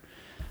clear,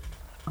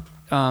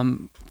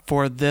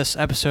 for this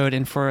episode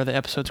and for the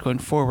episodes going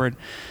forward,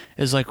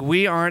 is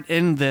we aren't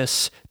in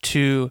this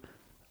to,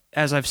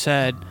 as I've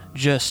said,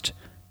 just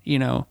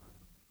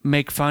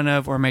make fun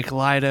of or make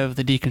light of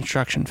the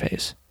deconstruction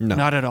phase. No,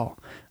 not at all.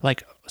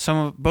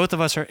 Both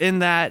of us are in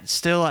that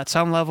still at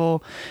some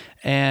level,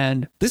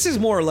 and this is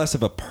more or less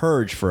of a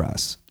purge for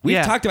us.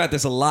 We've talked about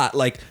this a lot.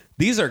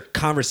 These are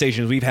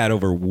conversations we've had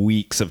over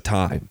weeks of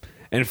time,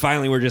 and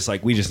finally we're just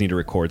we just need to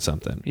record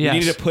something. Yes. We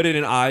need to put it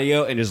in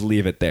audio and just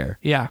leave it there.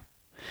 Yeah.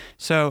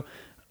 So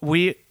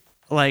we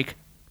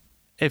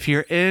if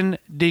you're in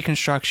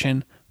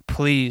deconstruction,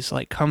 please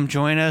come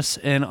join us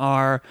in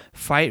our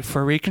fight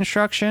for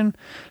reconstruction,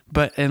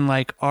 but in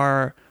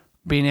our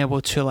being able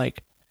to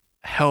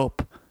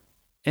help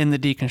in the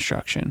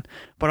deconstruction.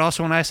 But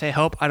also when I say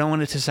help, I don't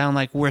want it to sound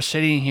like we're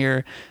sitting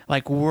here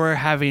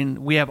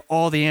we have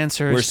all the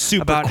answers. We're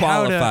super about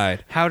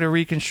qualified. how to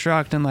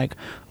reconstruct and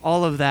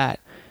all of that.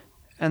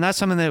 And that's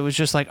something that was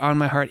just on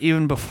my heart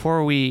even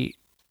before we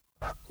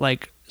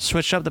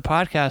switched up the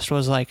podcast,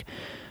 was I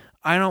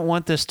don't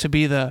want this to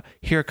be the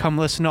here, come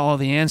listen to all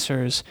the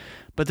answers,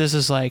 but this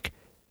is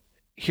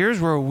here's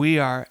where we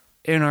are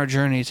in our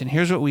journeys, and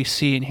here's what we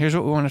see, and here's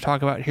what we want to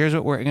talk about, here's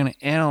what we're going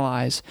to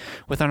analyze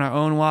within our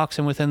own walks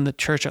and within the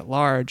church at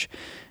large,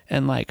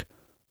 and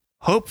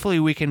hopefully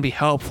we can be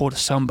helpful to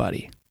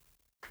somebody.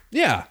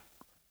 Yeah.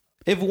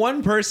 If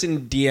one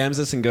person DMs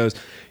us and goes,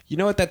 you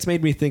know what, that's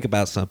made me think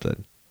about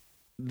something,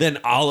 then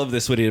all of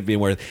this would have been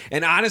worth it.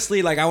 And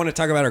honestly, I want to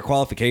talk about our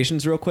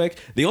qualifications real quick.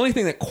 The only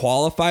thing that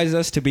qualifies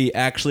us to be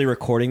actually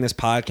recording this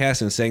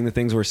podcast and saying the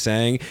things we're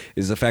saying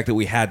is the fact that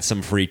we had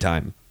some free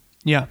time.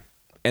 Yeah.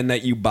 And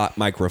that you bought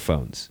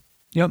microphones.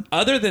 Yep.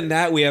 Other than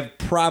that, we have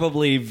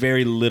probably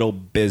very little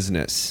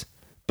business.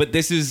 But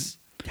this is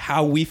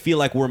how we feel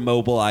like we're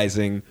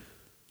mobilizing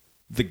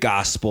the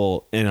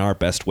gospel in our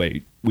best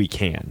way we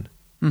can.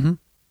 Mm-hmm.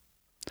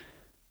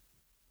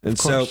 And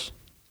so,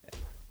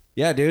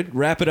 yeah, dude,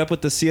 wrap it up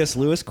with the C.S.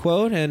 Lewis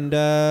quote, and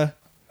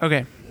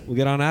okay, we'll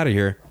get on out of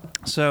here.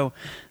 So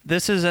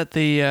this is at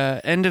the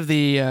end of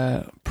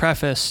the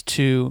preface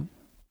to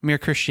Mere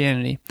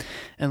Christianity,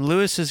 and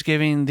Lewis is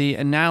giving the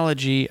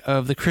analogy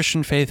of the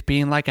Christian faith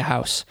being like a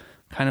house,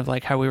 kind of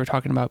like how we were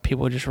talking about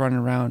people just running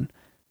around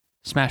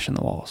smashing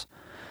the walls.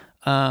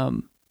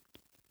 But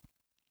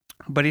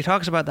he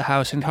talks about the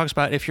house, and he talks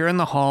about if you're in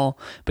the hall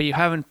but you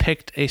haven't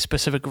picked a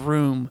specific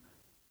room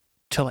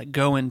to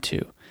go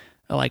into,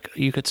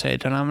 you could say a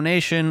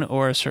denomination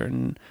or a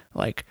certain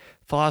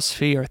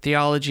philosophy or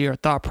theology or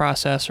thought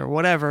process or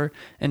whatever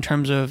in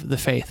terms of the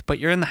faith, but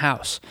you're in the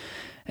house.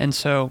 And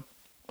so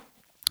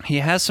he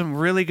has some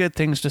really good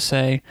things to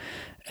say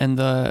in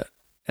the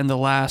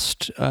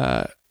last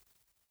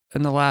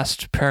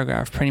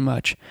paragraph, pretty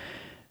much.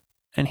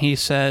 And he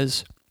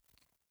says,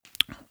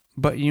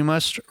 but you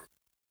must,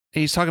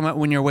 he's talking about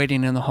when you're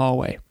waiting in the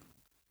hallway.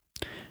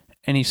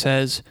 And he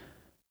says,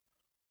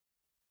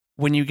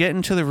 when you get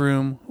into the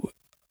room,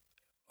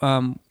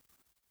 when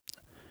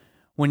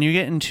you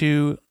get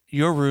into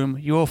your room,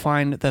 you will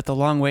find that the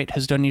long wait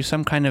has done you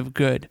some kind of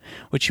good,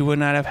 which you would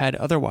not have had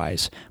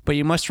otherwise, but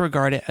you must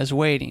regard it as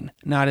waiting,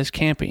 not as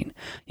camping.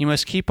 You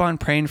must keep on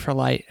praying for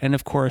light, and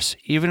of course,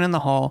 even in the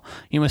hall,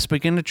 you must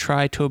begin to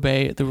try to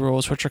obey the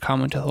rules which are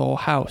common to the whole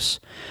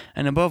house.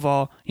 And above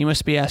all, you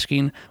must be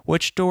asking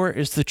which door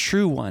is the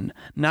true one,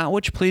 not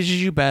which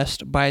pleases you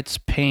best by its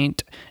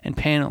paint and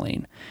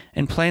paneling.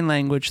 In plain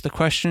language, the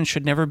question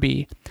should never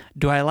be,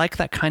 do I like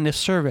that kind of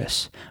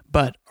service?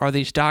 But are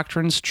these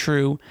doctrines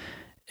true?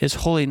 Is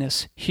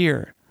holiness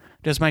here?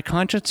 Does my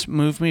conscience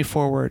move me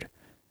forward?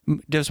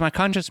 Does my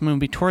conscience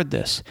move me toward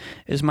this?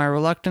 Is my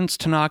reluctance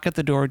to knock at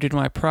the door due to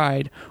my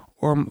pride,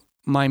 or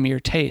my mere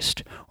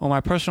taste, or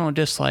my personal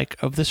dislike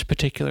of this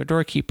particular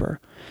doorkeeper?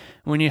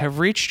 When you have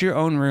reached your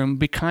own room,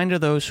 be kind to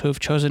those who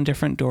have chosen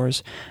different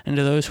doors, and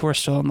to those who are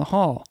still in the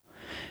hall.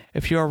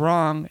 If you are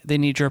wrong, they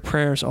need your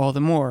prayers all the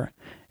more.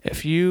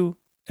 If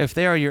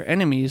they are your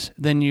enemies,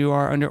 then you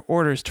are under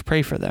orders to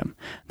pray for them.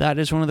 That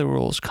is one of the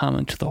rules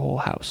common to the whole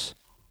house.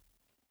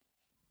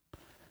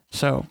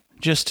 So,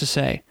 just to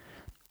say,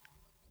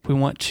 we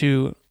want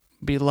to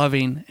be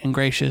loving and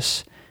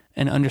gracious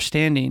and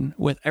understanding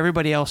with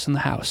everybody else in the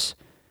house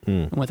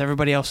and with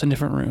everybody else in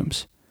different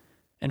rooms.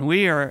 And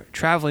we are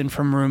traveling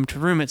from room to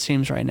room, it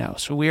seems, right now.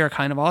 So we are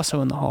kind of also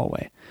in the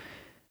hallway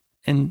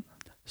in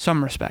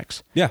some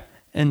respects. Yeah.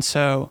 And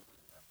so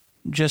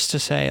just to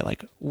say,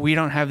 like, we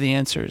don't have the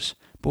answers,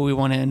 but we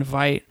want to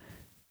invite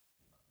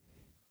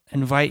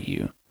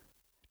you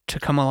to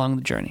come along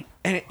the journey.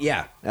 And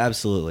yeah,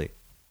 absolutely.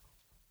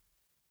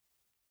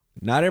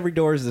 Not every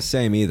door is the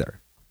same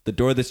either. The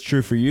door that's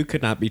true for you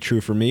could not be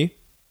true for me,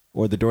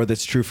 or the door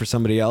that's true for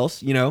somebody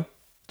else. You know,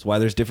 that's why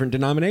there's different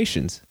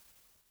denominations.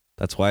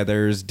 That's why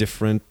there's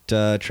different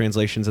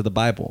translations of the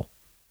Bible.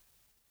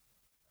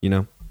 You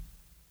know,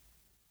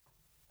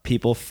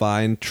 people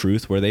find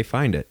truth where they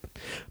find it.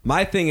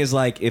 My thing is,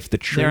 like, if the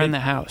Trinity... They're in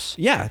the house.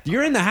 Yeah,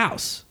 you're in the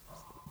house.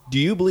 Do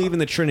you believe in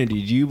the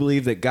Trinity? Do you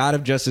believe that God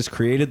of justice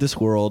created this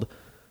world,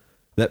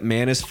 that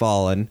man is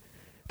fallen,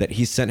 that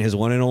he sent his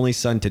one and only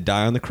son to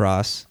die on the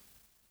cross,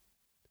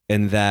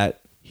 and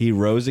that he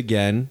rose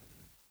again,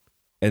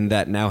 and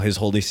that now his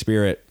Holy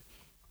Spirit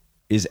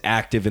is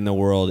active in the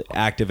world,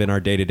 active in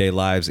our day-to-day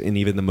lives, in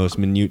even the most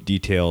minute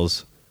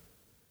details,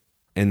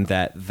 and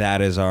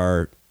that is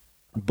our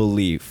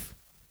belief,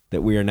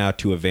 that we are now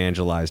to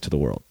evangelize to the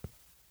world.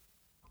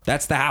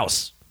 That's the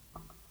house.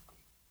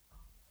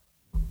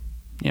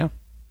 Yeah.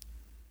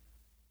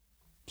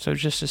 So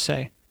just to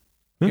say,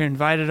 you're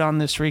invited on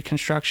this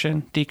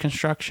reconstruction,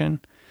 deconstruction.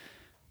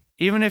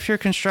 Even if you're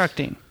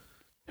constructing,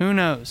 who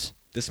knows?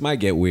 This might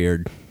get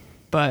weird.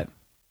 But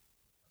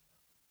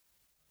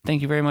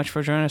thank you very much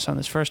for joining us on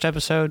this first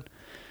episode.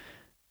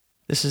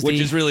 Which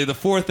is really the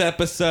fourth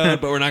episode,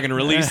 but we're not going to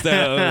release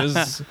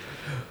those.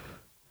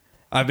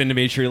 I've been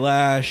Dimitry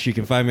Lash. You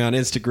can find me on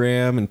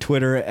Instagram and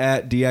Twitter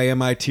at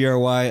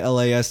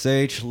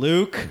DIMITRYLASH.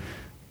 Luke.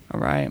 All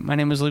right. My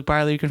name is Luke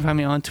Byler. You can find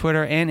me on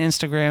Twitter and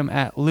Instagram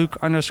at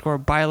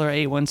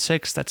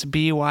Luke_Byler816. That's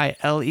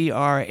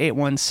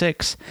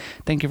BYLER816.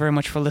 Thank you very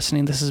much for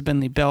listening. This has been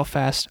the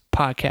Belfast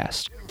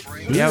Podcast.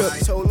 Yep.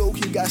 Told Luke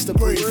he got to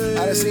breathe.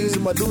 Out of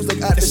season, my dudes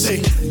look out to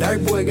sea.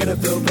 That boy gotta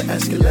feel the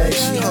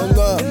escalation. She hung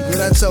up. When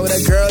I told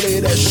that girl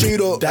that she'd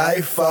die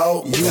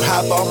for. You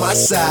hop on my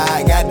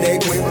side. Got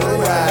that quick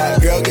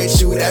ride. Girl, get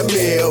you that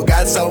meal.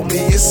 Got so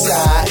me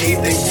inside.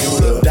 Anything you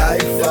to die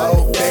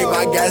for. Take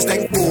my gas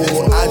tank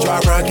full. I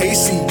drive around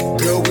KC.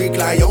 Girl,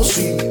 recline your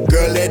seat.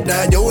 Girl, let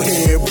down your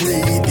hair.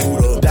 Breathe. You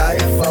to die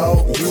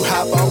for. You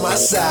hop on my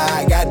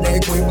side. Got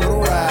that quick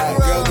ride.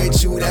 Girl,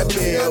 get you that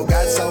meal.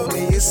 Got so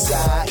me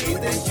inside.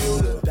 Anything you